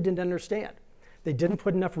that they really didn't understand. They didn't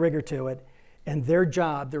put enough rigor to it, and their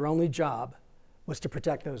job, their only job, was to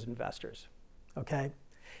protect those investors, okay?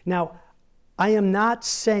 Now, I am not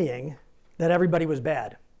saying that everybody was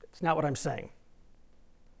bad. It's not what I'm saying.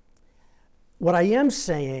 What I am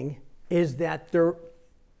saying is that there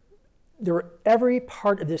were every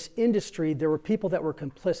part of this industry, there were people that were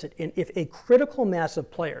complicit. And if a critical mass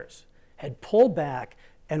of players had pulled back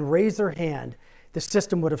and raised their hand, the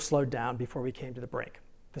system would have slowed down before we came to the brink.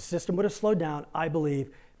 The system would have slowed down, I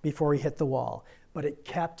believe, before we hit the wall. But it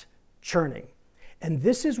kept churning. And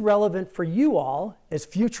this is relevant for you all as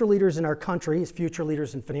future leaders in our country, as future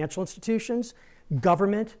leaders in financial institutions,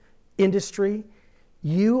 government, industry.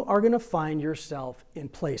 You are going to find yourself in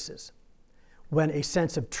places when a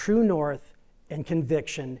sense of true north and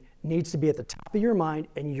conviction needs to be at the top of your mind,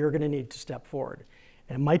 and you're going to need to step forward.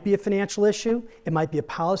 And it might be a financial issue, it might be a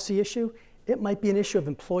policy issue, it might be an issue of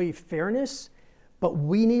employee fairness, but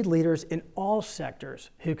we need leaders in all sectors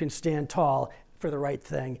who can stand tall for the right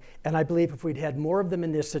thing. And I believe if we'd had more of them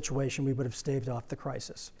in this situation, we would have staved off the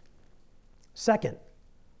crisis. Second,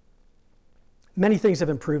 many things have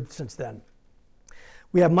improved since then.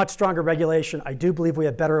 We have much stronger regulation. I do believe we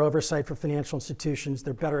have better oversight for financial institutions.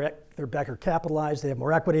 They're better capitalized. They have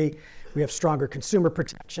more equity. We have stronger consumer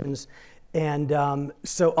protections. And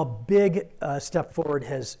so a big step forward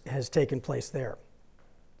has taken place there.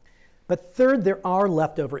 But third, there are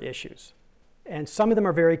leftover issues. And some of them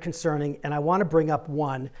are very concerning. And I want to bring up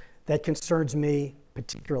one that concerns me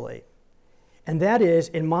particularly. And that is,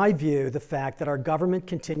 in my view, the fact that our government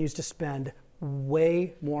continues to spend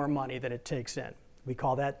way more money than it takes in. We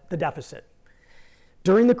call that the deficit.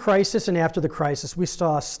 During the crisis and after the crisis, we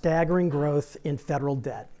saw staggering growth in federal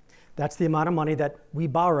debt. That's the amount of money that we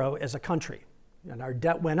borrow as a country. And our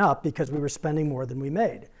debt went up because we were spending more than we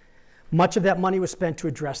made. Much of that money was spent to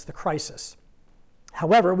address the crisis.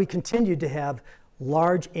 However, we continued to have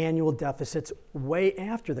large annual deficits way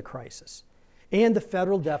after the crisis. And the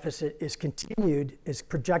federal deficit is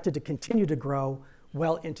projected to continue to grow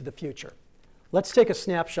well into the future. Let's take a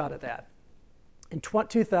snapshot of that. In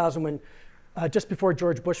 2000, when just before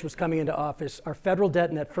George Bush was coming into office, our federal debt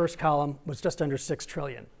in that first column was just under $6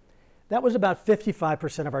 trillion. That was about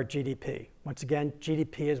 55% of our GDP. Once again,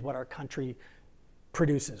 GDP is what our country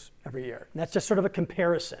produces every year. And that's just sort of a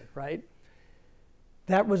comparison, right?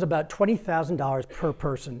 That was about $20,000 per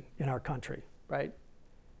person in our country, right?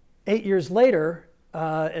 8 years later,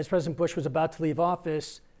 as President Bush was about to leave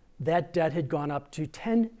office, that debt had gone up to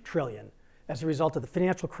 $10 trillion as a result of the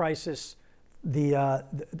financial crisis, the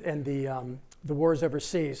wars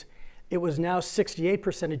overseas. It was now 68%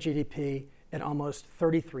 of GDP and almost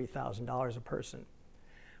 $33,000 a person.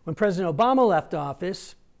 When President Obama left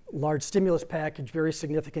office, large stimulus package, very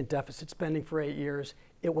significant deficit spending for 8 years,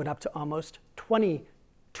 it went up to almost 20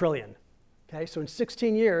 trillion. Okay, so in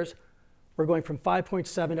 16 years, we're going from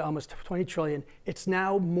 5.7 to almost 20 trillion. It's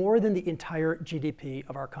now more than the entire GDP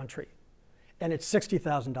of our country. And it's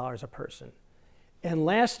 $60,000 a person. And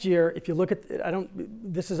last year, if you look at,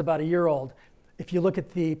 this is about a year old, if you look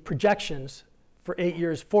at the projections for 8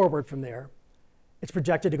 years forward from there, it's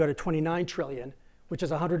projected to go to 29 trillion, which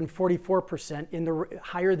is 144%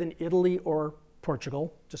 higher than Italy or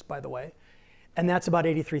Portugal, just by the way. And that's about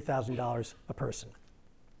 $83,000 a person.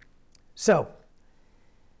 So,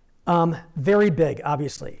 very big,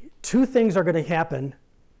 obviously. Two things are going to happen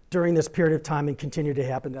during this period of time and continue to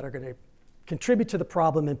happen that are going to contribute to the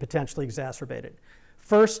problem and potentially exacerbate it.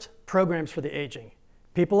 First, programs for the aging.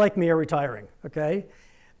 People like me are retiring, okay?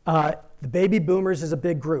 The baby boomers is a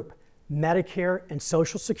big group. Medicare and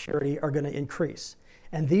Social Security are going to increase.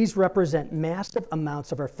 And these represent massive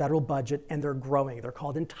amounts of our federal budget, and they're growing. They're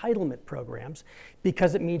called entitlement programs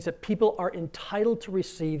because it means that people are entitled to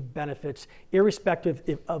receive benefits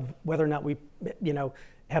irrespective of whether or not we,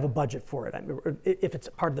 have a budget for it. I mean, if it's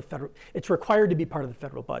part of the federal, it's required to be part of the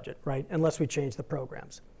federal budget, right? Unless we change the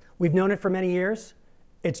programs. We've known it for many years.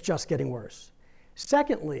 It's just getting worse.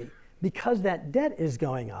 Secondly, because that debt is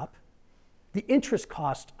going up, the interest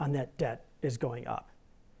cost on that debt is going up.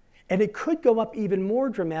 And it could go up even more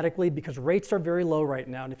dramatically because rates are very low right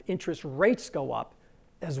now. And if interest rates go up,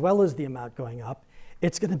 as well as the amount going up,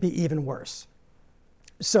 it's going to be even worse.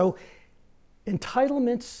 So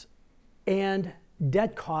entitlements and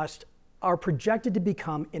debt cost are projected to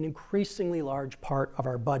become an increasingly large part of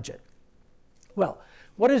our budget. Well,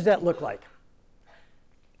 what does that look like?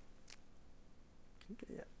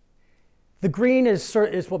 The green is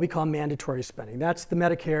what we call mandatory spending. That's the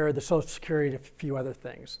Medicare, the Social Security, and a few other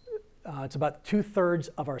things. It's about 2/3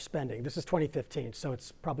 of our spending. This is 2015, so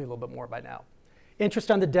it's probably a little bit more by now. Interest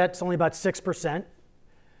on the debt is only about 6%.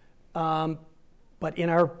 But in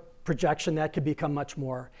our projection, that could become much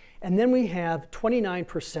more. And then we have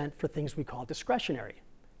 29% for things we call discretionary.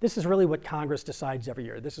 This is really what Congress decides every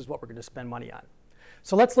year. This is what we're going to spend money on.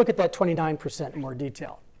 So let's look at that 29% in more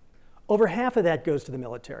detail. Over half of that goes to the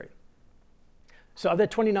military. So of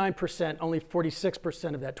that 29%, only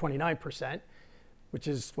 46% of that 29%, which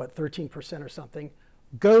is what, 13% or something,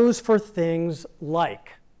 goes for things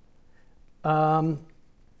like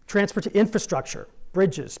transport infrastructure,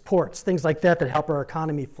 bridges, ports, things like that help our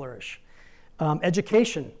economy flourish.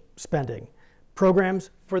 Education spending,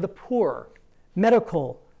 programs for the poor,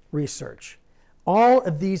 medical research. All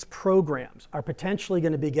of these programs are potentially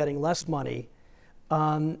going to be getting less money,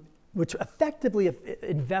 which effectively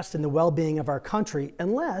invest in the well-being of our country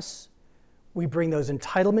unless we bring those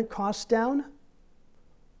entitlement costs down,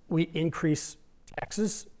 we increase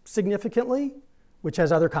taxes significantly, which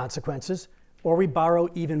has other consequences, or we borrow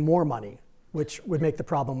even more money, which would make the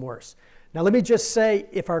problem worse. Now let me just say,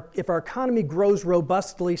 if our economy grows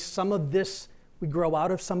robustly, some of this We grow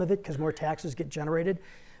out of some of it because more taxes get generated.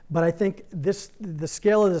 But I think the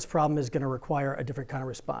scale of this problem is going to require a different kind of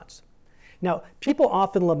response. Now, people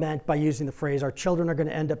often lament by using the phrase, our children are going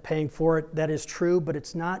to end up paying for it. That is true, but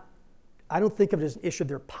it's not, I don't think of it as an issue of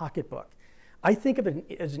their pocketbook. I think of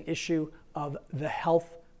it as an issue of the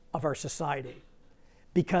health of our society.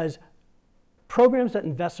 Because programs that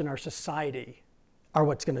invest in our society are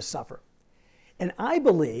what's going to suffer. And I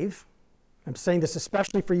believe, I'm saying this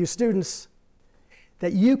especially for you students,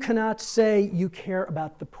 that you cannot say you care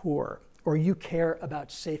about the poor, or you care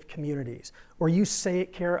about safe communities, or you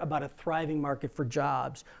care about a thriving market for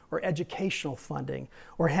jobs, or educational funding,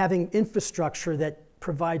 or having infrastructure that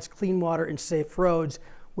provides clean water and safe roads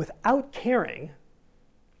without caring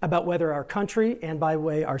about whether our country, and by the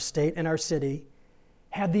way, our state and our city,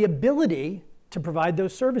 have the ability to provide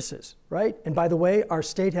those services, right? And by the way, our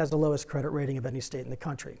state has the lowest credit rating of any state in the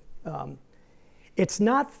country. It's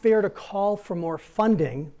not fair to call for more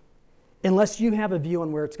funding unless you have a view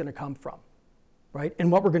on where it's going to come from, right?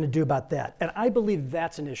 And what we're going to do about that. And I believe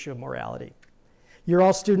that's an issue of morality. You're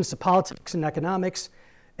all students of politics and economics,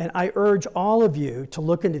 and I urge all of you to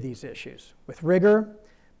look into these issues with rigor,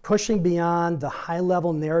 pushing beyond the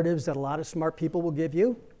high-level narratives that a lot of smart people will give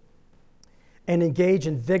you, and engage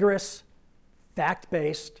in vigorous,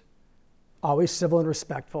 fact-based, always civil and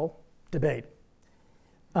respectful debate.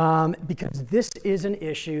 Because this is an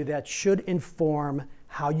issue that should inform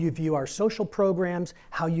how you view our social programs,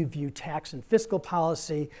 how you view tax and fiscal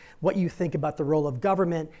policy, what you think about the role of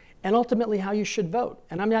government, and ultimately how you should vote.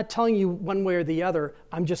 And I'm not telling you one way or the other,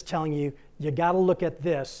 I'm just telling you, you gotta look at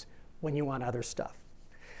this when you want other stuff.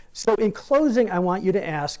 So in closing, I want you to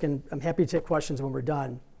ask, and I'm happy to take questions when we're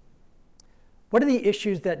done, what are the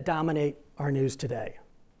issues that dominate our news today?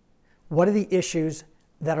 What are the issues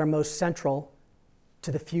that are most central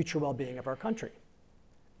to the future well-being of our country?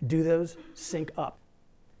 Do those sync up?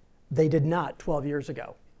 They did not 12 years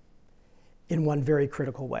ago in one very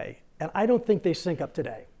critical way. And I don't think they sync up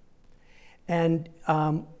today. And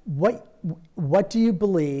what do you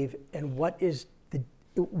believe, and what is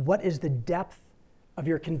the depth of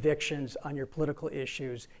your convictions on your political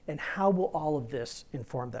issues, and how will all of this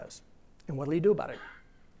inform those? And what will you do about it?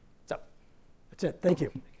 So that's it. Thank you.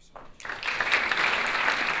 Thank you so much.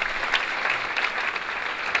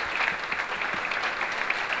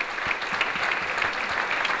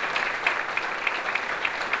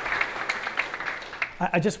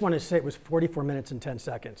 I just want to say it was 44 minutes and 10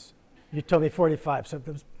 seconds. You told me 45, so it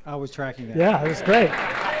was... I was tracking that. Yeah, it was great.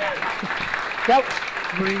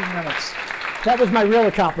 3 minutes. That was my real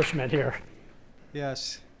accomplishment here.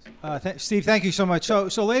 Yes. Steve, thank you so much. So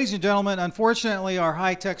ladies and gentlemen, unfortunately, our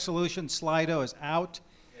high-tech solution, Slido, is out.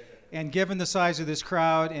 And given the size of this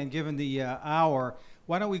crowd and given the hour,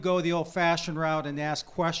 why don't we go the old-fashioned route and ask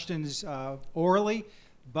questions orally?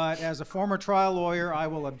 But as a former trial lawyer, I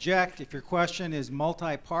will object if your question is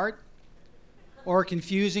multi-part or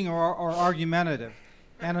confusing or argumentative.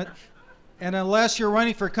 And unless you're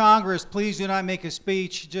running for Congress, please do not make a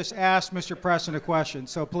speech. Just ask Mr. Preston a question.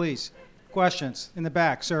 So please, questions in the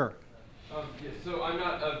back, sir. Yeah, so I'm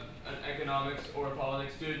not an economics or a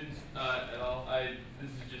politics student at all. This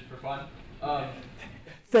is just for fun.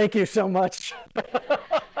 Thank you so much.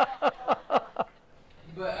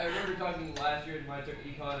 But I remember talking last year when I took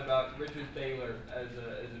econ about Richard Thaler as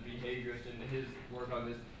a behaviorist and his work on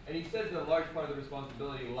this. And he says that a large part of the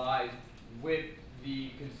responsibility lies with the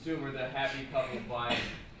consumer, the happy couple buying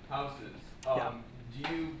houses.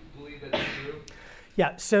 Do you believe that's true?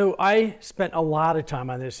 Yeah, so I spent a lot of time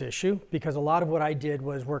on this issue because a lot of what I did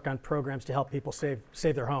was work on programs to help people save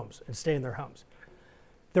their homes and stay in their homes.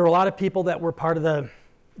 There were a lot of people that were part of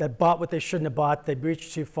that bought what they shouldn't have bought, they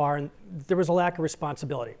reached too far, and there was a lack of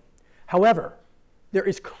responsibility. However, there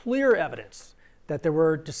is clear evidence that there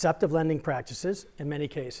were deceptive lending practices in many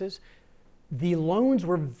cases. The loans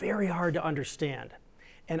were very hard to understand.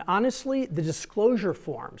 And honestly, the disclosure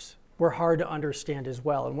forms were hard to understand as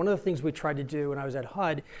well. And one of the things we tried to do when I was at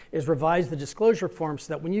HUD is revise the disclosure forms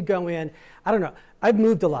so that when you go in, I don't know, I've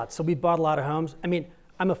moved a lot, so we bought a lot of homes. I mean,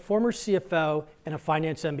 I'm a former CFO and a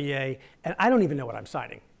finance MBA, and I don't even know what I'm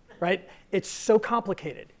signing, right? It's so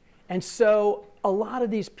complicated. And so a lot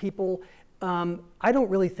of these people, I don't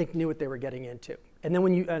really think knew what they were getting into. And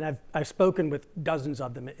then I've spoken with dozens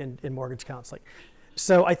of them in mortgage counseling.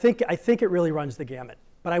 So I think it really runs the gamut.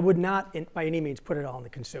 But I would not, by any means, put it all on the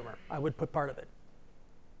consumer. I would put part of it.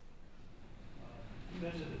 You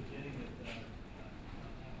mentioned at the beginning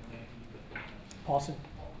that Paulson?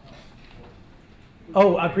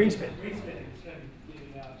 Oh, Greenspan. Greenspan is kind of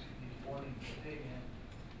giving out these warnings that, hey man,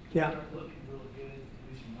 Yeah. they're looking really good,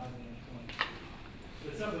 at least from my vantage point.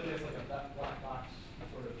 But it sounds like that's like a black box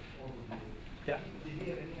sort of overview. Yeah. Did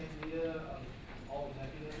you have any idea of all the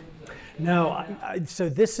mechanisms? No, so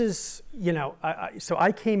this is, you know, so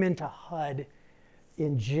I came into HUD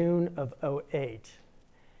in June of '08,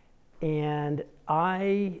 and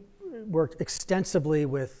I worked extensively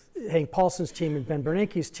with Hank Paulson's team and Ben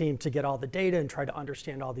Bernanke's team to get all the data and try to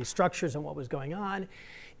understand all these structures and what was going on.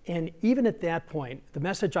 And even at that point, the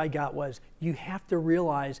message I got was, you have to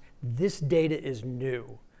realize this data is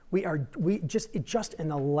new. Just in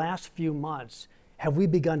the last few months have we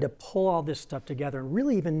begun to pull all this stuff together and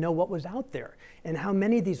really even know what was out there and how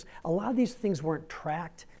many of these, a lot of these things weren't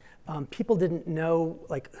tracked. People didn't know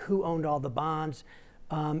like who owned all the bonds.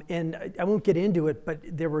 And I won't get into it, but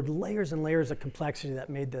there were layers and layers of complexity that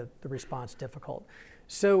made the response difficult.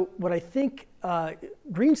 So what I think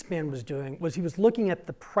Greenspan was doing was he was looking at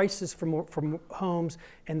the prices for homes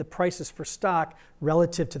and the prices for stock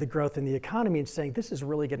relative to the growth in the economy and saying, this is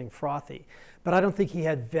really getting frothy. But I don't think he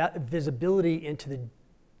had visibility into the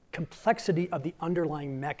complexity of the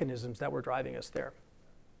underlying mechanisms that were driving us there.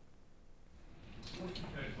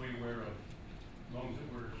 Were you aware of loans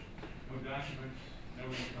that were no documents, no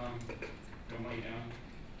income, no money down?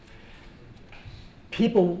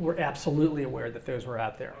 People were absolutely aware that those were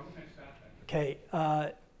out there. How can I stop that? Okay,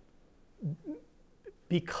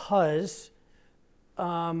 because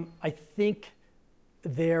I think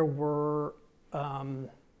there were,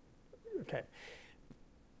 okay.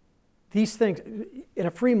 These things, in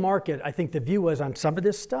a free market, I think the view was on some of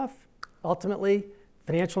this stuff, ultimately,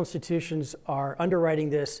 financial institutions are underwriting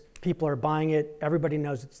this, people are buying it, everybody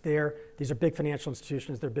knows it's there. These are big financial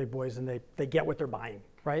institutions, they're big boys, and they get what they're buying,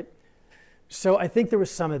 right? So I think there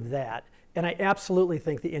was some of that, and I absolutely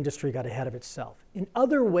think the industry got ahead of itself. In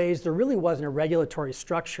other ways, there really wasn't a regulatory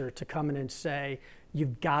structure to come in and say,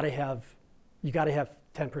 you've got to have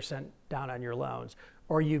 10% down on your loans,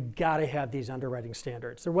 or you've got to have these underwriting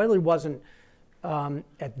standards. There really wasn't,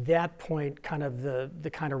 at that point, kind of the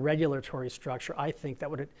kind of regulatory structure, I think,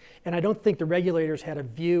 that would, and I don't think the regulators had a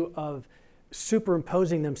view of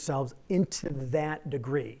superimposing themselves into that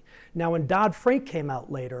degree. Now, when Dodd-Frank came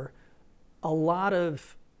out later, a lot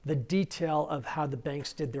of the detail of how the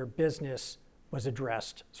banks did their business was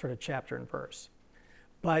addressed, sort of chapter and verse.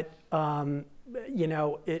 But, you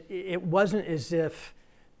know, it wasn't as if,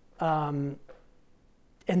 and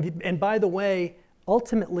by the way,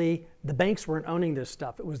 ultimately, the banks weren't owning this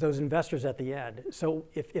stuff. It was those investors at the end. So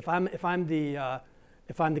if I'm the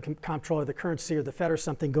comptroller of the currency or the Fed or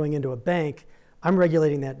something going into a bank, I'm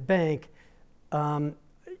regulating that bank.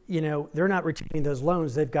 You know, they're not retaining those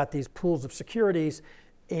loans. They've got these pools of securities,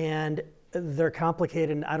 and they're complicated,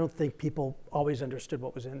 and I don't think people always understood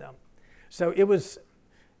what was in them. So it was,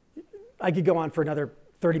 I could go on for another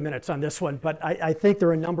 30 minutes on this one, but I think there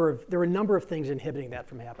were a number of things inhibiting that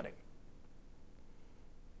from happening.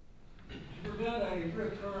 To prevent a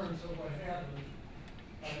recurrence of what happened,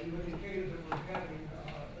 you indicated that we're having,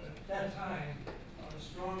 at that time,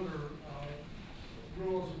 stronger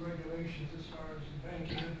rules and regulations as far as the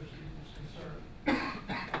banking industry is concerned.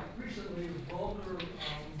 Recently, the Volcker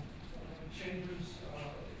changes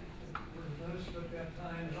were noticed at that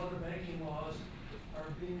time, and other banking laws are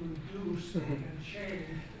being reduced and changed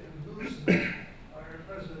and loosened by our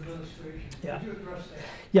present administration. Yeah. Could you address that?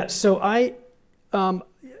 Yeah, so I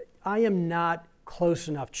am not close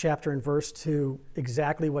enough chapter and verse to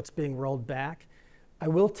exactly what's being rolled back. I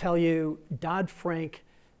will tell you, Dodd-Frank,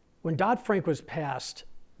 when Dodd-Frank was passed,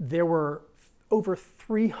 there were over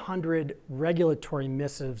 300 regulatory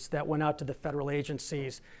missives that went out to the federal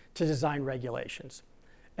agencies to design regulations.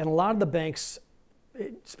 And a lot of the banks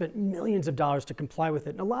spent millions of dollars to comply with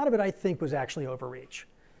it. And a lot of it, I think, was actually overreach.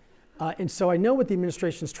 And so I know what the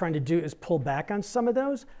administration is trying to do is pull back on some of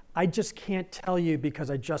those. I just can't tell you because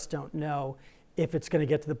I just don't know if it's going to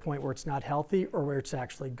get to the point where it's not healthy or where it's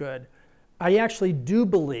actually good. I actually do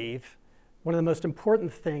believe one of the most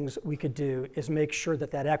important things we could do is make sure that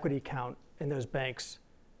that equity count in those banks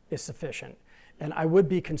is sufficient. And I would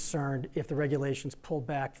be concerned if the regulations pulled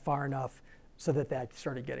back far enough so that that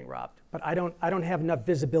started getting robbed. But I don't have enough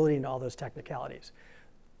visibility into all those technicalities.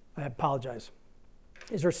 I apologize.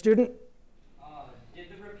 Is there a student? Did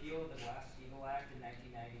the repeal of the Glass-Steagall Act in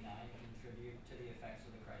 1999 contribute to the effects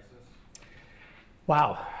of the crisis?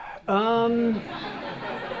 Wow.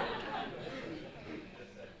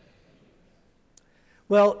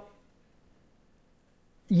 Well,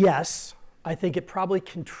 yes, I think it probably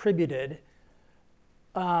contributed,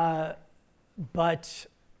 but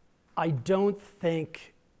I don't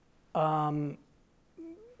think, man,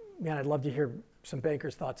 I'd love to hear some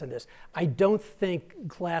bankers' thoughts on this. I don't think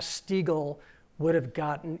Glass-Steagall would have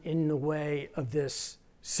gotten in the way of this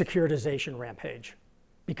securitization rampage,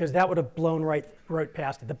 because that would have blown right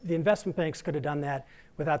past it. The investment banks could have done that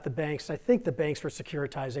without the banks. I think the banks were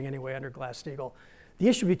securitizing anyway under Glass-Steagall. The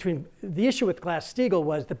issue with Glass-Steagall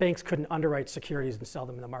was the banks couldn't underwrite securities and sell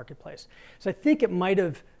them in the marketplace. So I think it might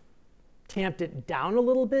have tamped it down a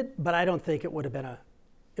little bit, but I don't think it would have been a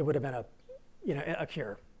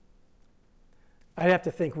cure. I'd have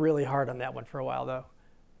to think really hard on that one for a while, though.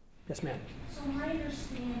 Yes, ma'am. So my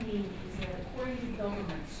understanding is that according to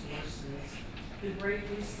government sources, the Great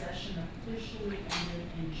Recession officially ended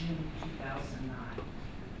in June 2009.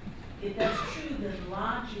 If that's true, then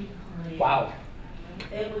logically, Wow.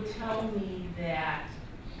 it would tell me that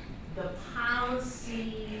the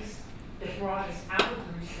policies that brought us out of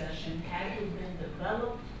the recession had to have been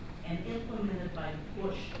developed and implemented by the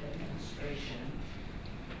Bush administration,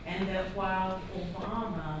 and that while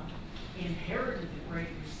Obama inherited the Great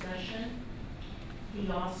Recession, he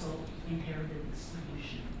also inherited the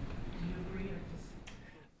solution. Do you agree or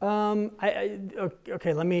disagree?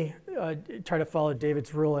 Okay, let me try to follow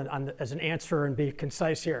David's rule as an answer and be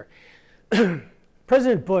concise here.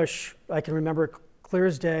 President Bush, I can remember clear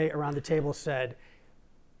as day around the table, said,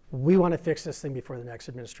 we want to fix this thing before the next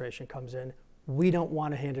administration comes in. We don't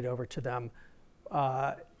want to hand it over to them.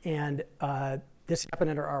 This happened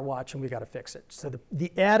under our watch and we got to fix it. So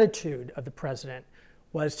the attitude of the president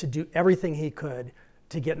was to do everything he could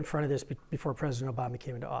to get in front of this before President Obama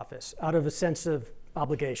came into office, out of a sense of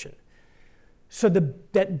obligation. So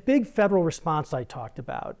that big federal response I talked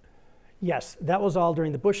about, yes, that was all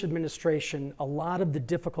during the Bush administration. A lot of the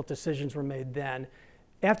difficult decisions were made then.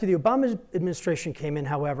 After the Obama administration came in,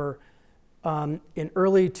 however, in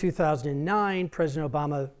early 2009, President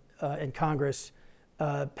Obama and Congress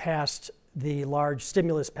passed the large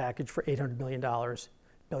stimulus package for $800 billion,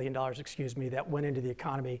 that went into the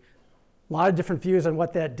economy. A lot of different views on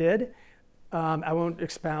what that did. I won't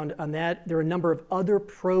expound on that. There are a number of other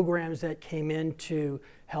programs that came in to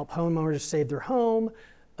help homeowners save their home,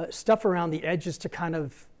 stuff around the edges to kind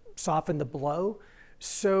of soften the blow.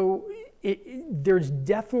 So there's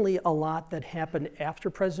definitely a lot that happened after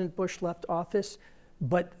President Bush left office,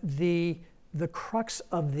 but the crux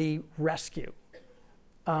of the rescue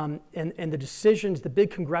and the decisions, the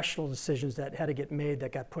big congressional decisions that had to get made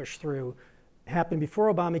that got pushed through happened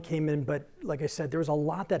before Obama came in, but like I said, there was a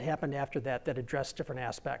lot that happened after that that addressed different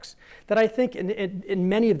aspects that I think, in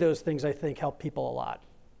many of those things, I think helped people a lot.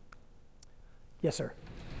 Yes, sir?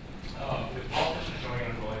 With politicians showing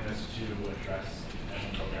unwillingness to address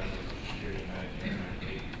national programs like Social Security and Medicare and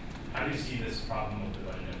Medicaid, how do you see this problem with the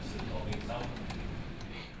budget deficit resolving itself?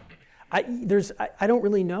 I don't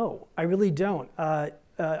really know. I really don't. I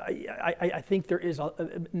think there is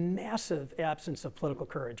a massive absence of political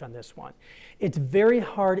courage on this one. It's very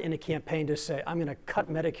hard in a campaign to say, I'm going to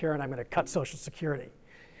cut Medicare and I'm going to cut Social Security.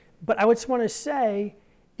 But I just want to say,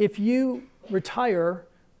 if you retire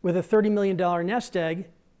with a $30 million nest egg,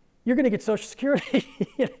 you're going to get Social Security.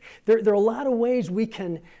 There are a lot of ways we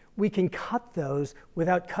can cut those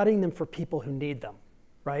without cutting them for people who need them,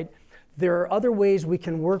 right? There are other ways we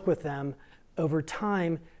can work with them over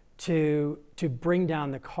time to bring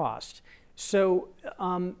down the cost. So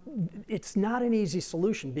it's not an easy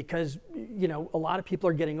solution because a lot of people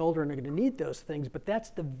are getting older and are going to need those things, but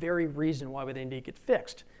that's the very reason why they need to get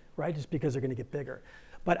fixed, right? Is because they're going to get bigger.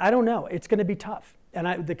 But I don't know. It's going to be tough.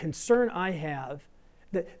 And the concern I have,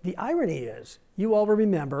 the irony is, you all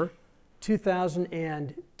remember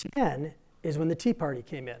 2010 is when the Tea Party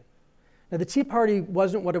came in. Now the Tea Party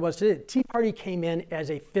wasn't what it was today. The Tea Party came in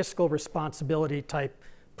as a fiscal responsibility type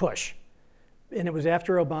push. And it was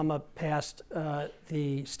after Obama passed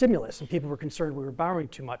the stimulus and people were concerned we were borrowing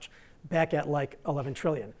too much, back at like 11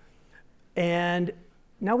 trillion. And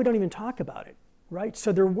now we don't even talk about it, right?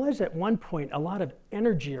 So there was at one point a lot of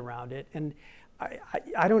energy around it, and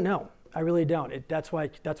I don't know. I really don't. That's why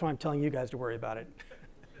I'm telling you guys to worry about it.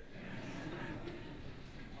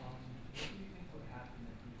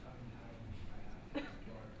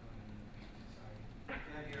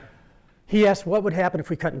 He asked what would happen if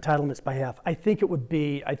we cut entitlements by half. I think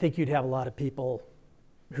you'd have a lot of people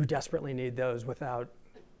who desperately need those without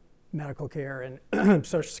medical care and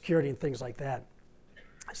Social Security and things like that.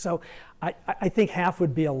 So I think half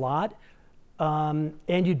would be a lot, and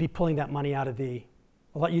you'd be pulling that money out of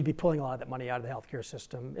you'd be pulling a lot of that money out of the healthcare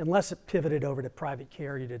system, unless it pivoted over to private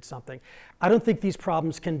care, you did something. I don't think these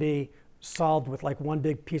problems can be solved with like one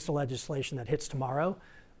big piece of legislation that hits tomorrow.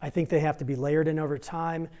 I think they have to be layered in over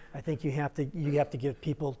time. I think you have to give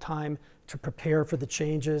people time to prepare for the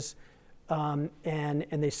changes, and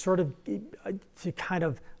they sort of to kind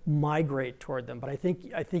of migrate toward them. But I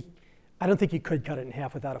think I don't think you could cut it in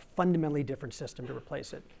half without a fundamentally different system to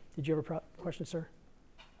replace it. Did you have a question, sir?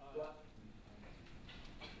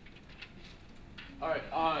 All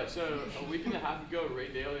right, so a week and a half ago, Ray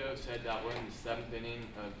Dalio said that we're in the 7th inning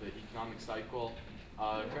of the economic cycle.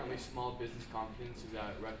 Currently, small business confidence is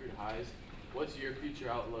at record highs. What's your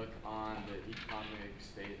future outlook on the economic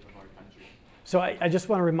state of our country? So I just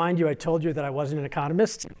want to remind you, I told you that I wasn't an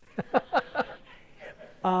economist.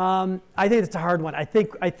 I think it's a hard one. I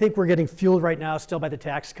think we're getting fueled right now still by the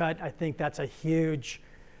tax cut. I think that's a huge,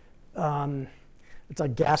 it's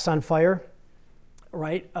like gas on fire,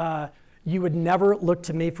 right? You would never look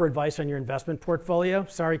to me for advice on your investment portfolio.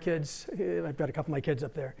 Sorry, kids. I've got a couple of my kids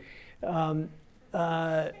up there.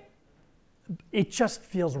 It just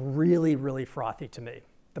feels really, really frothy to me.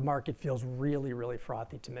 The market feels really, really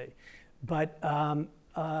frothy to me. But,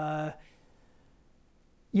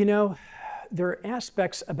 you know, there are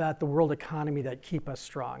aspects about the world economy that keep us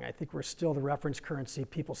strong. I think we're still the reference currency.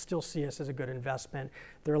 People still see us as a good investment.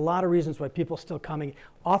 There are a lot of reasons why people are still coming.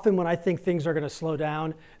 Often when I think things are going to slow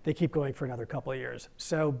down, they keep going for another couple of years.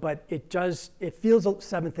 So, but it feels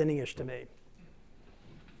 7th inning-ish to me.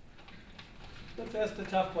 Let's ask the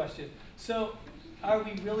tough question. So, are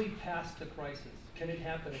we really past the crisis? Can it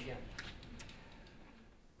happen again?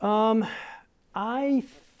 I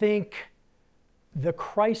think the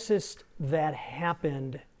crisis that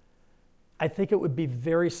happened, I think it would be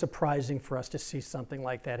very surprising for us to see something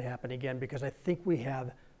like that happen again, because I think we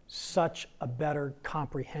have such a better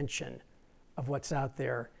comprehension of what's out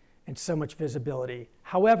there and so much visibility.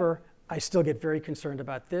 However, I still get very concerned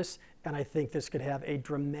about this, and I think this could have a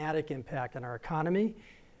dramatic impact on our economy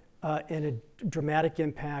and a dramatic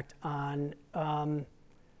impact on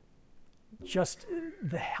just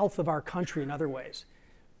the health of our country in other ways.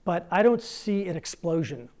 But I don't see an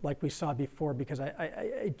explosion like we saw before, because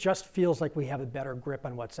it just feels like we have a better grip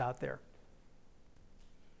on what's out there.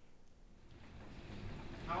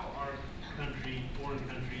 How are foreign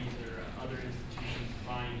countries or other institutions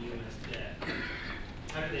buying U.S. debt?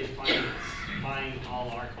 How do they finance buying all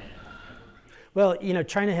our debt? Well, you know,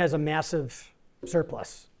 China has a massive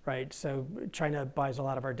surplus, right? So China buys a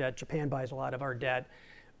lot of our debt. Japan buys a lot of our debt.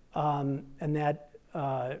 And that,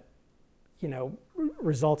 you know,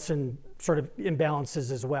 results in sort of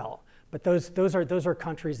imbalances as well. But those are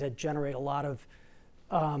countries that generate a lot of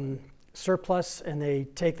surplus, and they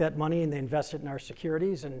take that money and they invest it in our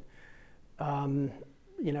securities. And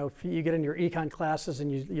you know, if you get in your econ classes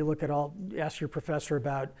and you look at ask your professor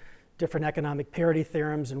about different economic parity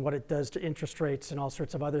theorems and what it does to interest rates and all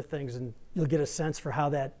sorts of other things, and you'll get a sense for how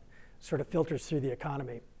that sort of filters through the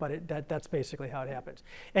economy. But that's basically how it happens.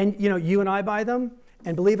 And you know, you and I buy them,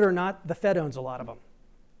 and believe it or not, the Fed owns a lot of them.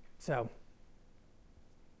 So,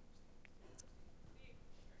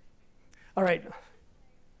 all right.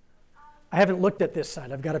 I haven't looked at this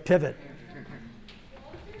side. I've got to pivot.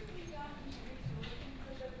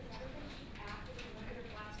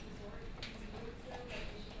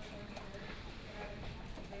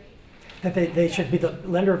 That they should be the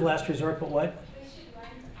lender of last resort, but what? They should lend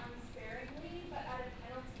unsparingly, but at a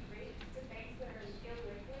penalty rate to banks that are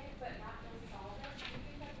illiquid but not insolvent. Do you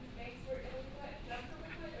think that these banks were illiquid, just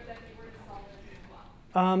illiquid, or that they were insolvent as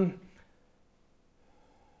well?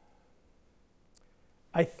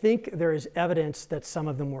 I think there is evidence that some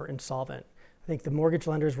of them were insolvent. I think the mortgage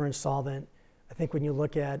lenders were insolvent. I think when you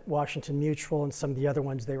look at Washington Mutual and some of the other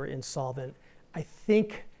ones, they were insolvent. I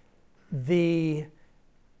think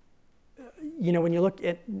you know, when you look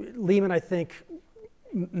at Lehman, I think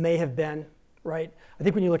may have been, right? I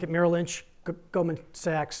think when you look at Merrill Lynch, Goldman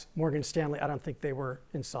Sachs, Morgan Stanley, I don't think they were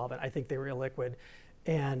insolvent. I think they were illiquid.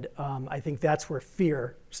 And I think that's where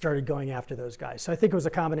fear started going after those guys. So I think it was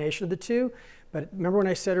a combination of the two. But remember when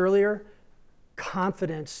I said earlier,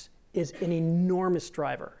 confidence is an enormous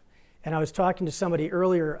driver. And I was talking to somebody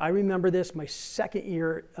earlier. I remember this, my second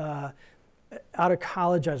year out of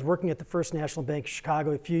college, I was working at the First National Bank of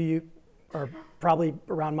Chicago. A few of you are probably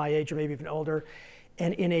around my age or maybe even older.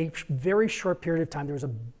 And in a very short period of time, there was a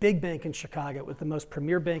big bank in Chicago. It was the most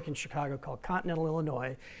premier bank in Chicago called Continental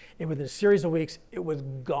Illinois. And within a series of weeks, it was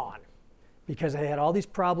gone because they had all these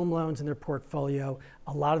problem loans in their portfolio.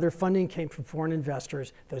 A lot of their funding came from foreign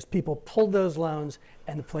investors. Those people pulled those loans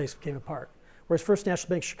and the place came apart. Whereas First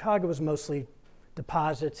National Bank of Chicago was mostly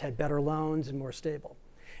deposits, had better loans, and more stable.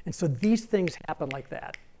 And so these things happen like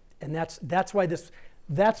that. And that's why this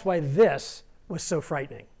was so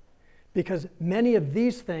frightening. Because many of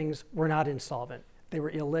these things were not insolvent. They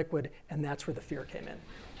were illiquid, and that's where the fear came in. Do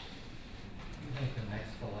you think the next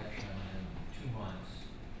election in 2 months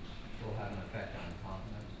will have an effect on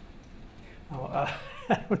confidence?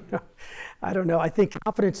 I don't know. I don't know. I think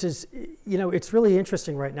confidence is, it's really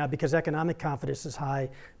interesting right now because economic confidence is high,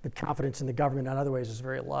 but confidence in the government in other ways is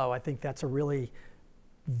very low. I think that's a really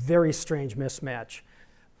very strange mismatch.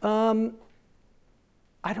 I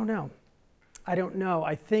don't know.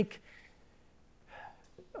 I think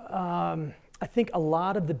a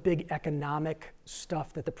lot of the big economic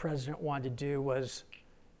stuff that the president wanted to do was,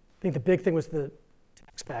 I think the big thing was the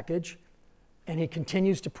tax package, and he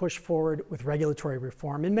continues to push forward with regulatory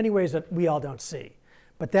reform in many ways that we all don't see.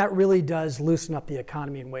 But that really does loosen up the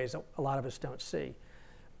economy in ways that a lot of us don't see.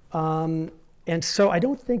 And so I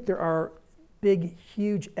don't think there are big,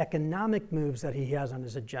 huge economic moves that he has on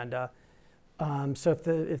his agenda. So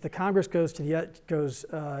if the Congress goes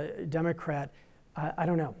Democrat, I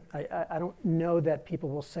don't know. I don't know that people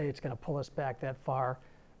will say it's going to pull us back that far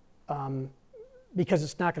because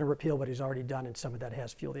it's not going to repeal what he's already done, and some of that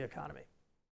has fueled the economy.